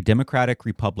a democratic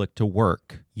republic to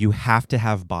work, you have to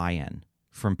have buy-in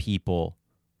from people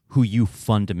who you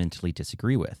fundamentally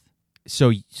disagree with.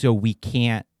 So we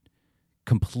can't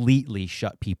completely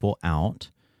shut people out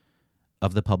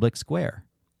of the public square,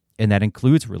 and that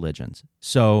includes religions.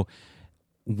 So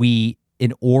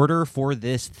in order for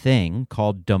this thing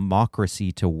called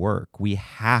democracy to work, we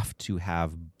have to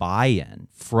have buy-in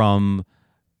from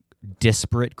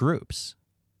disparate groups.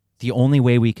 The only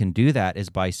way we can do that is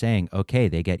by saying, okay,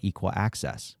 they get equal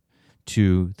access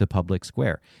to the public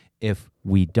square. If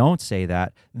we don't say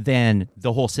that, then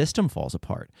the whole system falls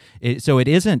apart. So it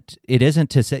isn't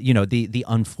to say, the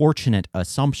unfortunate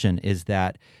assumption is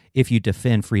that if you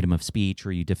defend freedom of speech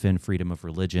or you defend freedom of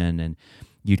religion and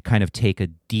you'd kind of take a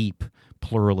deep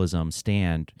pluralism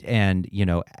stand and,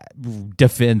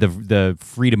 defend the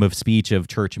freedom of speech of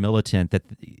church militant, that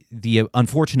the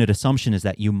unfortunate assumption is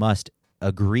that you must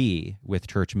agree with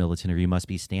church militant or you must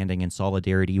be standing in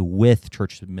solidarity with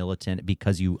church militant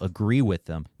because you agree with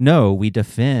them. No, we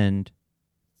defend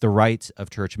the rights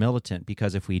of church militant,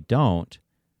 because if we don't,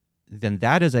 then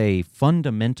that is a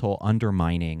fundamental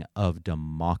undermining of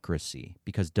democracy,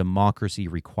 because democracy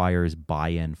requires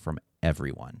buy-in from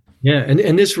everyone. Yeah,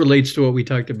 and this relates to what we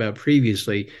talked about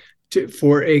previously.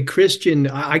 For a Christian,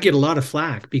 I get a lot of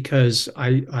flack because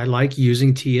I like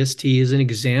using TST as an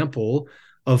example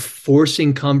of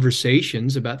forcing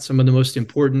conversations about some of the most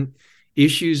important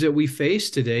issues that we face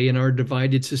today in our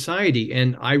divided society.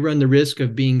 And I run the risk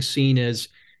of being seen as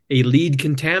a lead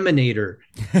contaminator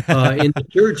in the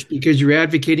church because you're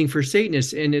advocating for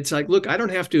Satanists. And it's like, look, I don't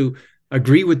have to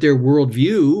agree with their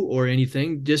worldview or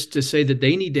anything, just to say that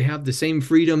they need to have the same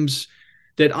freedoms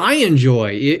that I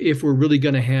enjoy if we're really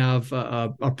going to have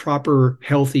a proper,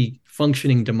 healthy,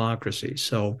 functioning democracy.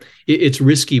 So it's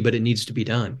risky, but it needs to be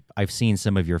done. I've seen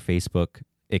some of your Facebook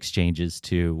exchanges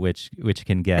too, which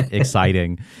can get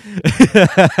exciting.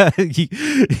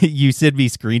 You send me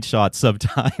screenshots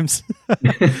sometimes.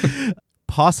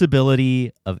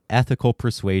 Possibility of ethical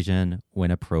persuasion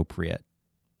when appropriate.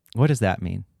 What does that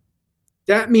mean?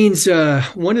 That means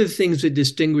one of the things that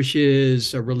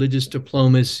distinguishes a religious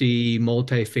diplomacy,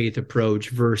 multi-faith approach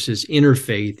versus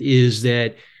interfaith is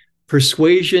that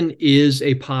persuasion is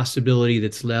a possibility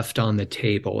that's left on the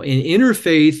table. In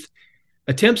interfaith,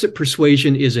 attempts at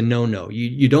persuasion is a no-no.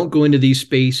 You don't go into these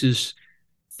spaces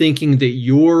thinking that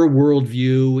your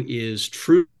worldview is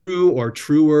true or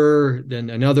truer than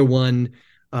another one.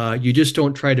 You just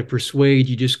don't try to persuade.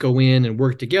 You just go in and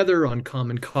work together on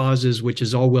common causes, which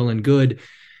is all well and good.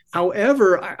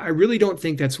 However, I really don't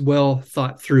think that's well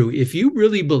thought through. If you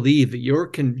really believe that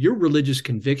your religious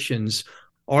convictions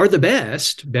are the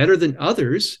best, better than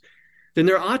others, then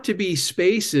there ought to be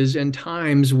spaces and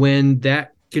times when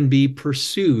that can be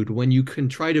pursued, when you can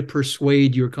try to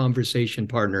persuade your conversation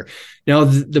partner. Now,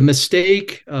 the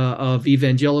mistake of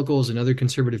evangelicals and other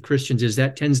conservative Christians is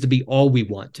that tends to be all we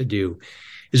want to do,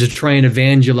 is to try and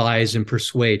evangelize and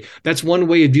persuade. That's one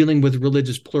way of dealing with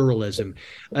religious pluralism,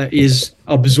 is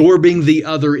absorbing the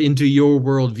other into your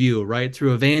worldview, right,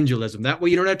 through evangelism. That way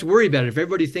you don't have to worry about it. If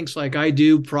everybody thinks like I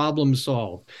do, problem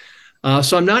solved.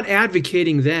 So I'm not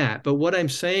advocating that, but what I'm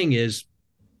saying is,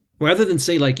 rather than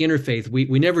say like interfaith,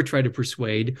 we never try to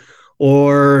persuade,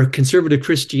 or conservative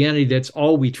Christianity, that's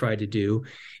all we try to do,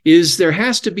 is there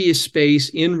has to be a space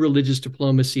in religious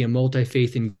diplomacy and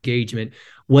multi-faith engagement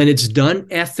when it's done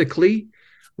ethically,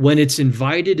 when it's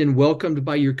invited and welcomed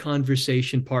by your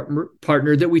conversation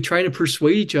partner, that we try to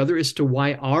persuade each other as to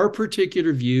why our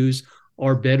particular views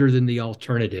are better than the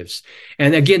alternatives.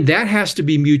 And again, that has to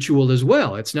be mutual as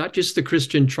well. It's not just the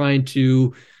Christian trying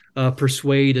to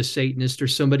persuade a Satanist or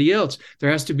somebody else.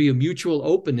 There has to be a mutual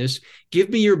openness. Give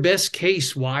me your best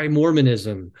case why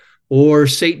Mormonism or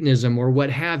Satanism or what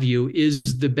have you is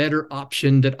the better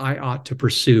option that I ought to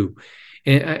pursue.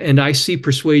 And I see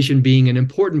persuasion being an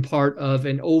important part of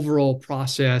an overall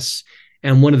process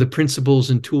and one of the principles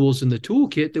and tools in the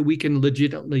toolkit that we can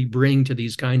legitimately bring to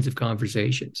these kinds of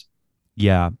conversations.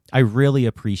 Yeah, I really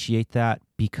appreciate that,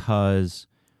 because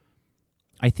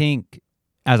I think,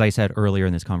 as I said earlier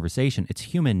in this conversation, it's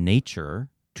human nature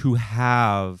to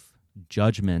have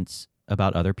judgments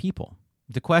about other people.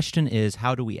 The question is,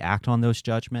 how do we act on those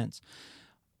judgments?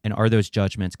 And are those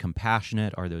judgments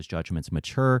compassionate? Are those judgments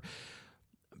mature?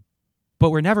 But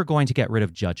we're never going to get rid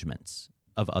of judgments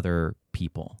of other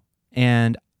people.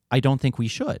 And I don't think we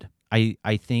should.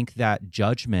 I think that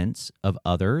judgments of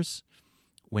others,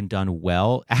 when done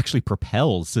well, actually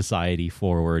propels society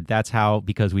forward. That's how,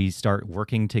 because we start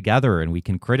working together and we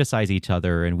can criticize each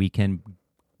other and we can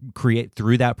create,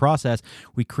 through that process,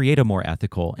 we create a more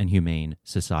ethical and humane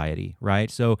society, right?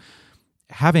 So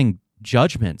having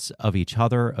judgments of each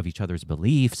other's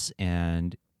beliefs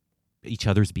and each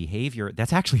other's behavior,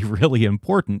 that's actually really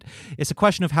important. It's a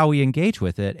question of how we engage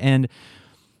with it. And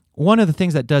one of the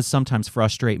things that does sometimes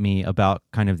frustrate me about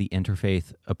kind of the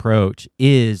interfaith approach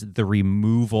is the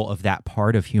removal of that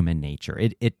part of human nature.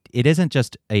 It isn't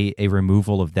just a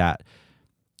removal of that.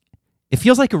 It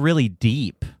feels like a really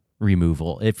deep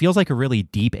removal. It feels like a really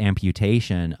deep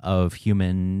amputation of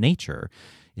human nature.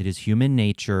 It is human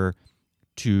nature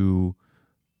to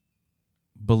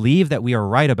believe that we are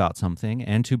right about something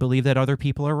and to believe that other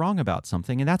people are wrong about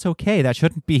something, and that's okay. That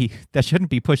shouldn't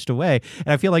be pushed away. And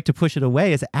I feel like to push it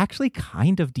away is actually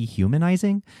kind of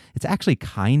dehumanizing. It's actually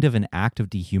kind of an act of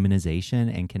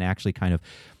dehumanization and can actually kind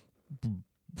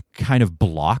of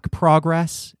block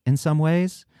progress in some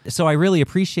ways. So I really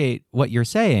appreciate what you're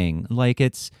saying. Like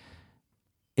it's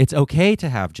okay to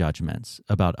have judgments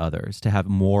about others, to have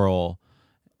moral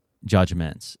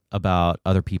judgments about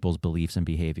other people's beliefs and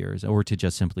behaviors, or to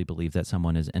just simply believe that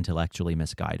someone is intellectually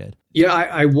misguided. Yeah,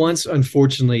 I once,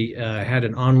 unfortunately, had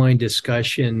an online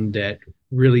discussion that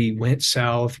really went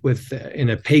south in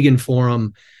a pagan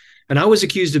forum, and I was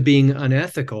accused of being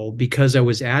unethical because I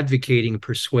was advocating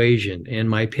persuasion. And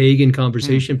my pagan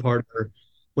conversation partner,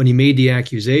 when he made the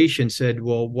accusation, said,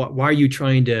 "Well, why are you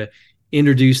trying to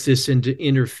introduce this into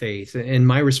interfaith?" And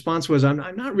my response was,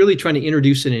 I'm not really trying to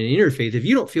introduce it in interfaith. If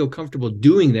you don't feel comfortable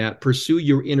doing that, pursue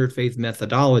your interfaith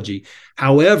methodology.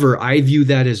 However, I view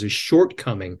that as a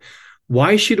shortcoming.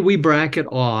 Why should we bracket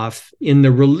off in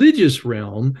the religious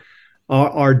realm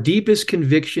our deepest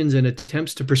convictions and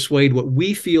attempts to persuade what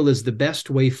we feel is the best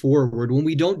way forward when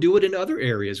we don't do it in other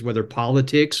areas, whether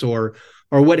politics or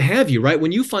what have you, right?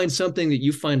 When you find something that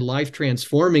you find life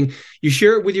transforming, you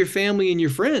share it with your family and your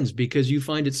friends because you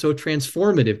find it so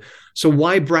transformative. So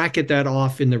why bracket that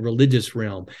off in the religious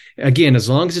realm? Again, as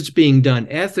long as it's being done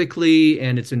ethically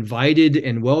and it's invited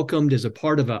and welcomed as a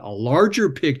part of a larger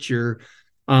picture,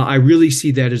 I really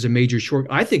see that as a major short.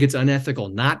 I think it's unethical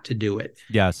not to do it.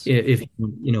 Yes. If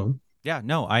you know. Yeah,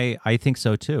 no, I think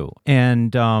so too.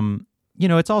 And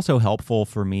it's also helpful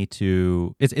for me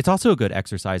to, it's also a good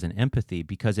exercise in empathy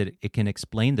because it can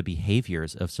explain the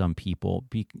behaviors of some people.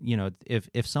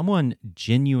 If someone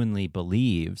genuinely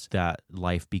believes that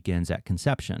life begins at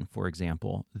conception, for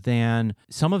example, then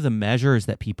some of the measures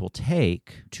that people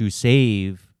take to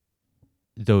save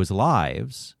those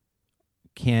lives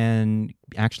can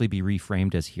actually be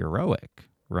reframed as heroic.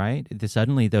 Right?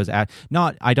 Suddenly those I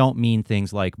don't mean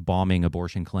things like bombing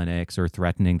abortion clinics or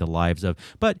threatening the lives of,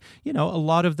 but a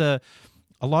lot of the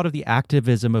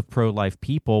activism of pro-life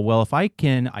people, well, I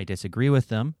disagree with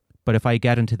them, but if I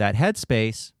get into that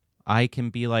headspace, I can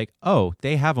be like, oh,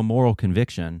 they have a moral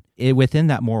conviction. Within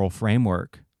that moral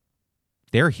framework,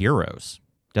 they're heroes.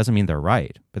 Doesn't mean they're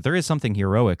right, but there is something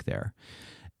heroic there.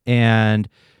 And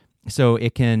so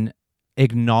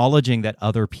acknowledging that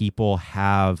other people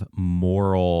have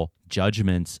moral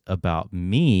judgments about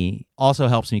me also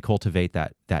helps me cultivate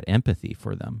that empathy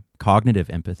for them, cognitive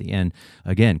empathy. And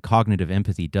again, cognitive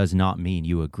empathy does not mean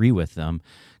you agree with them.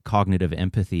 Cognitive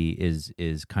empathy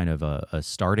is kind of a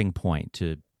starting point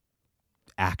to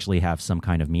actually have some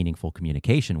kind of meaningful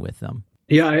communication with them.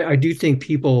 Yeah, I do think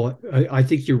people, I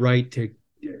think you're right.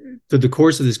 Through the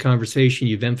course of this conversation,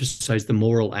 you've emphasized the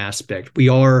moral aspect. We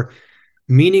are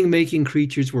meaning-making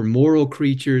creatures, we're moral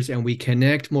creatures, and we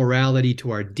connect morality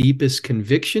to our deepest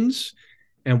convictions,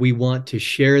 and we want to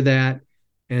share that.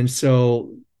 And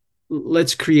so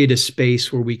let's create a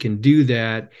space where we can do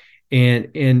that.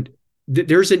 And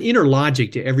there's an inner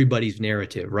logic to everybody's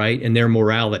narrative, right? And their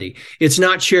morality. It's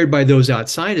not shared by those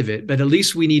outside of it, but at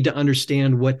least we need to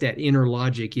understand what that inner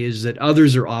logic is that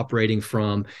others are operating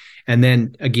from. And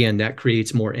then again, that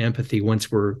creates more empathy once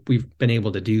we've been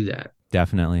able to do that.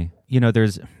 Definitely.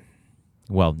 That's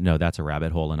a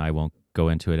rabbit hole and I won't go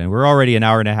into it. And we're already an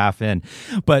hour and a half in,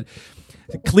 but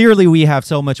clearly we have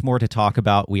so much more to talk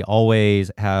about. We always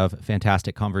have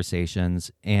fantastic conversations,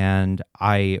 and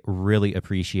I really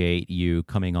appreciate you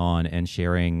coming on and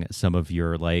sharing some of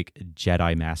your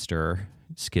Jedi Master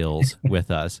skills with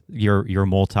us, your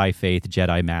multi-faith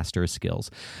Jedi Master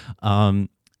skills.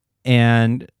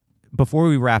 And before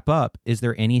we wrap up, is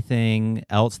there anything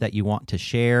else that you want to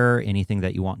share? Anything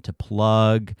that you want to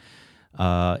plug?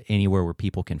 Anywhere where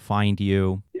people can find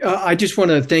you? I just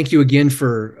want to thank you again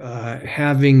for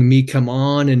having me come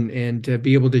on and to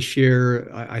be able to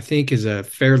share, I think, is a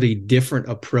fairly different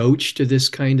approach to this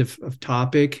kind of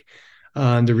topic.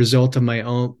 The result of my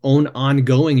own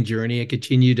ongoing journey, I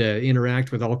continue to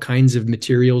interact with all kinds of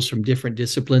materials from different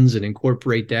disciplines and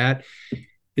incorporate that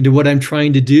into what I'm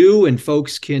trying to do. And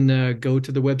folks can go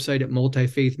to the website at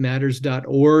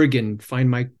multifaithmatters.org and find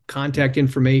my contact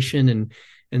information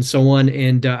and so on.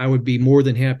 And I would be more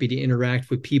than happy to interact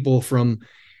with people from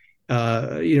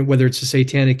whether it's a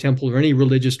satanic temple or any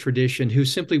religious tradition, who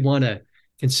simply want to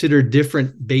consider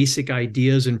different basic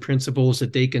ideas and principles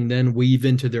that they can then weave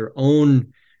into their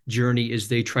own journey as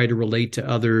they try to relate to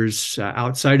others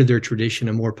outside of their tradition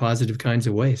in more positive kinds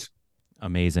of ways.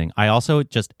 Amazing. I also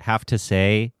just have to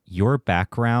say, your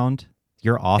background,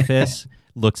 your office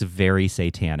looks very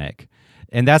satanic.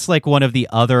 And that's like one of the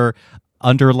other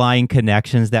underlying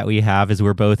connections that we have, is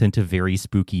we're both into very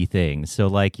spooky things. So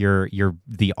like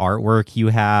the artwork you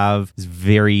have is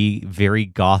very, very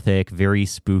gothic, very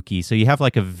spooky. So you have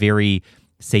like a very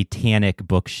satanic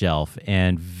bookshelf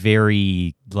and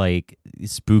very like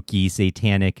spooky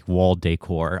satanic wall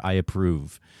decor. I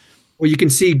approve. Well, you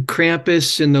can see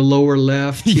Krampus in the lower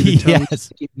left. See the tongue Yes.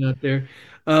 sticking out there.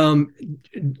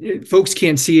 Folks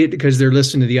can't see it because they're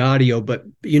listening to the audio, but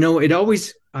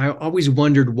I always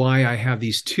wondered why I have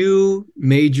these two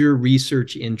major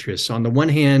research interests. On the one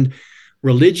hand,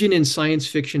 religion and science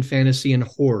fiction, fantasy, and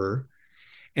horror,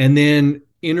 and then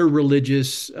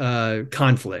interreligious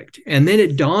conflict. And then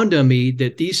it dawned on me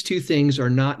that these two things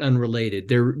are not unrelated.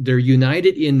 They're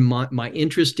united in my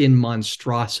interest in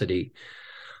monstrosity.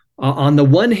 On the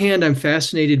one hand, I'm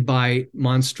fascinated by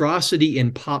monstrosity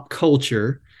in pop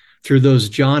culture through those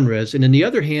genres. And on the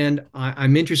other hand,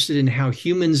 I'm interested in how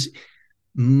humans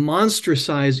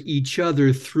monstrosize each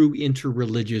other through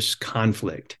interreligious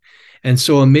conflict. And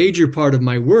so a major part of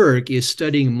my work is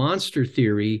studying monster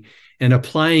theory and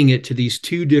applying it to these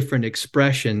two different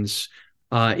expressions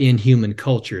in human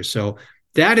culture. So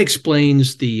that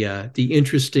explains the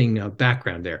interesting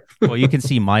background there. Well, you can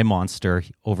see my monster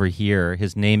over here.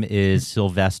 His name is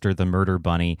Sylvester the Murder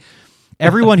Bunny.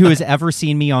 Everyone who has ever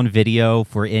seen me on video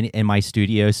in my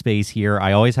studio space here,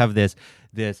 I always have this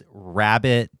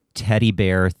rabbit teddy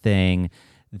bear thing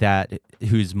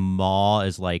whose maw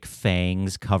is like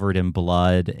fangs covered in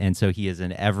blood, and so he is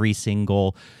in every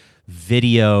single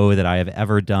video that I have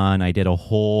ever done. I did a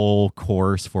whole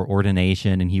course for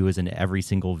ordination, and he was in every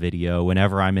single video.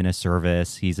 Whenever I'm in a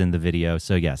service, he's in the video.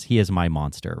 So yes, he is my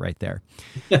monster right there.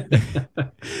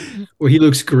 Well, he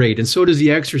looks great, and so does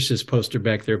the Exorcist poster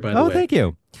back there, by the way. Oh, thank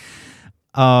you.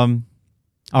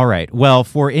 All right. Well,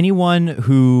 for anyone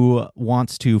who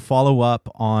wants to follow up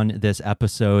on this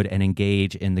episode and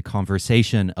engage in the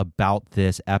conversation about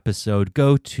this episode,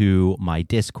 go to my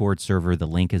Discord server. The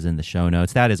link is in the show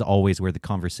notes. That is always where the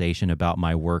conversation about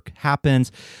my work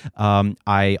happens.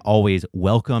 I always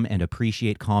welcome and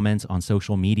appreciate comments on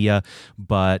social media,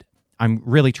 but I'm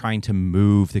really trying to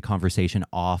move the conversation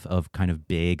off of kind of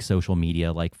big social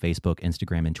media like Facebook,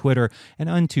 Instagram, and Twitter, and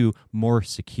onto more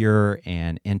secure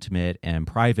and intimate and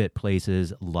private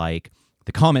places like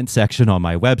the comment section on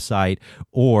my website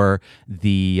or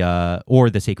the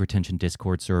Sacred Tension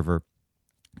Discord server,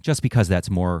 just because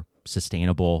that's more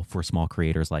sustainable for small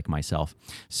creators like myself.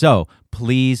 So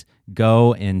please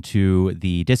go into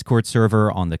the Discord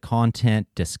server on the content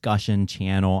discussion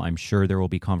channel. I'm sure there will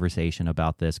be conversation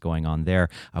about this going on there.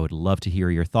 I would love to hear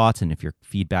your thoughts, and if your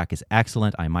feedback is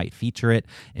excellent, I might feature it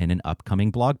in an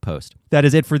upcoming blog post. That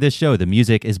is it for this show. The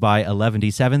music is by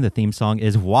 11D7. The theme song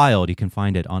is Wild. You can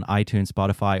find it on iTunes,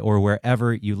 Spotify, or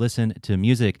wherever you listen to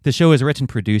music. The show is written,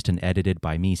 produced, and edited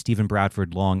by me, Stephen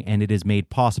Bradford Long, and it is made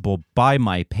possible by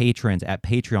my patrons at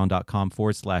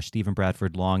patreon.com/Stephen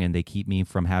Bradford Long, and they keep me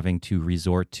from having to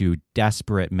resort to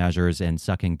desperate measures and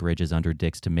sucking bridges under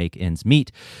dicks to make ends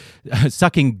meet.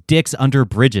 Sucking dicks under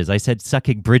bridges. I said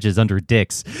sucking bridges under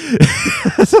dicks.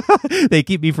 They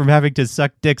keep me from having to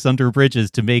suck dicks under bridges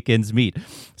to make ends meet.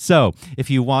 So if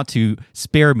you want to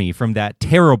spare me from that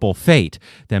terrible fate,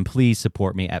 then please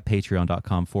support me at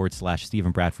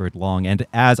patreon.com/Stephen Bradford Long. And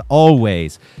as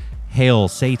always, hail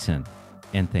Satan,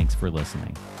 and thanks for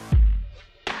listening.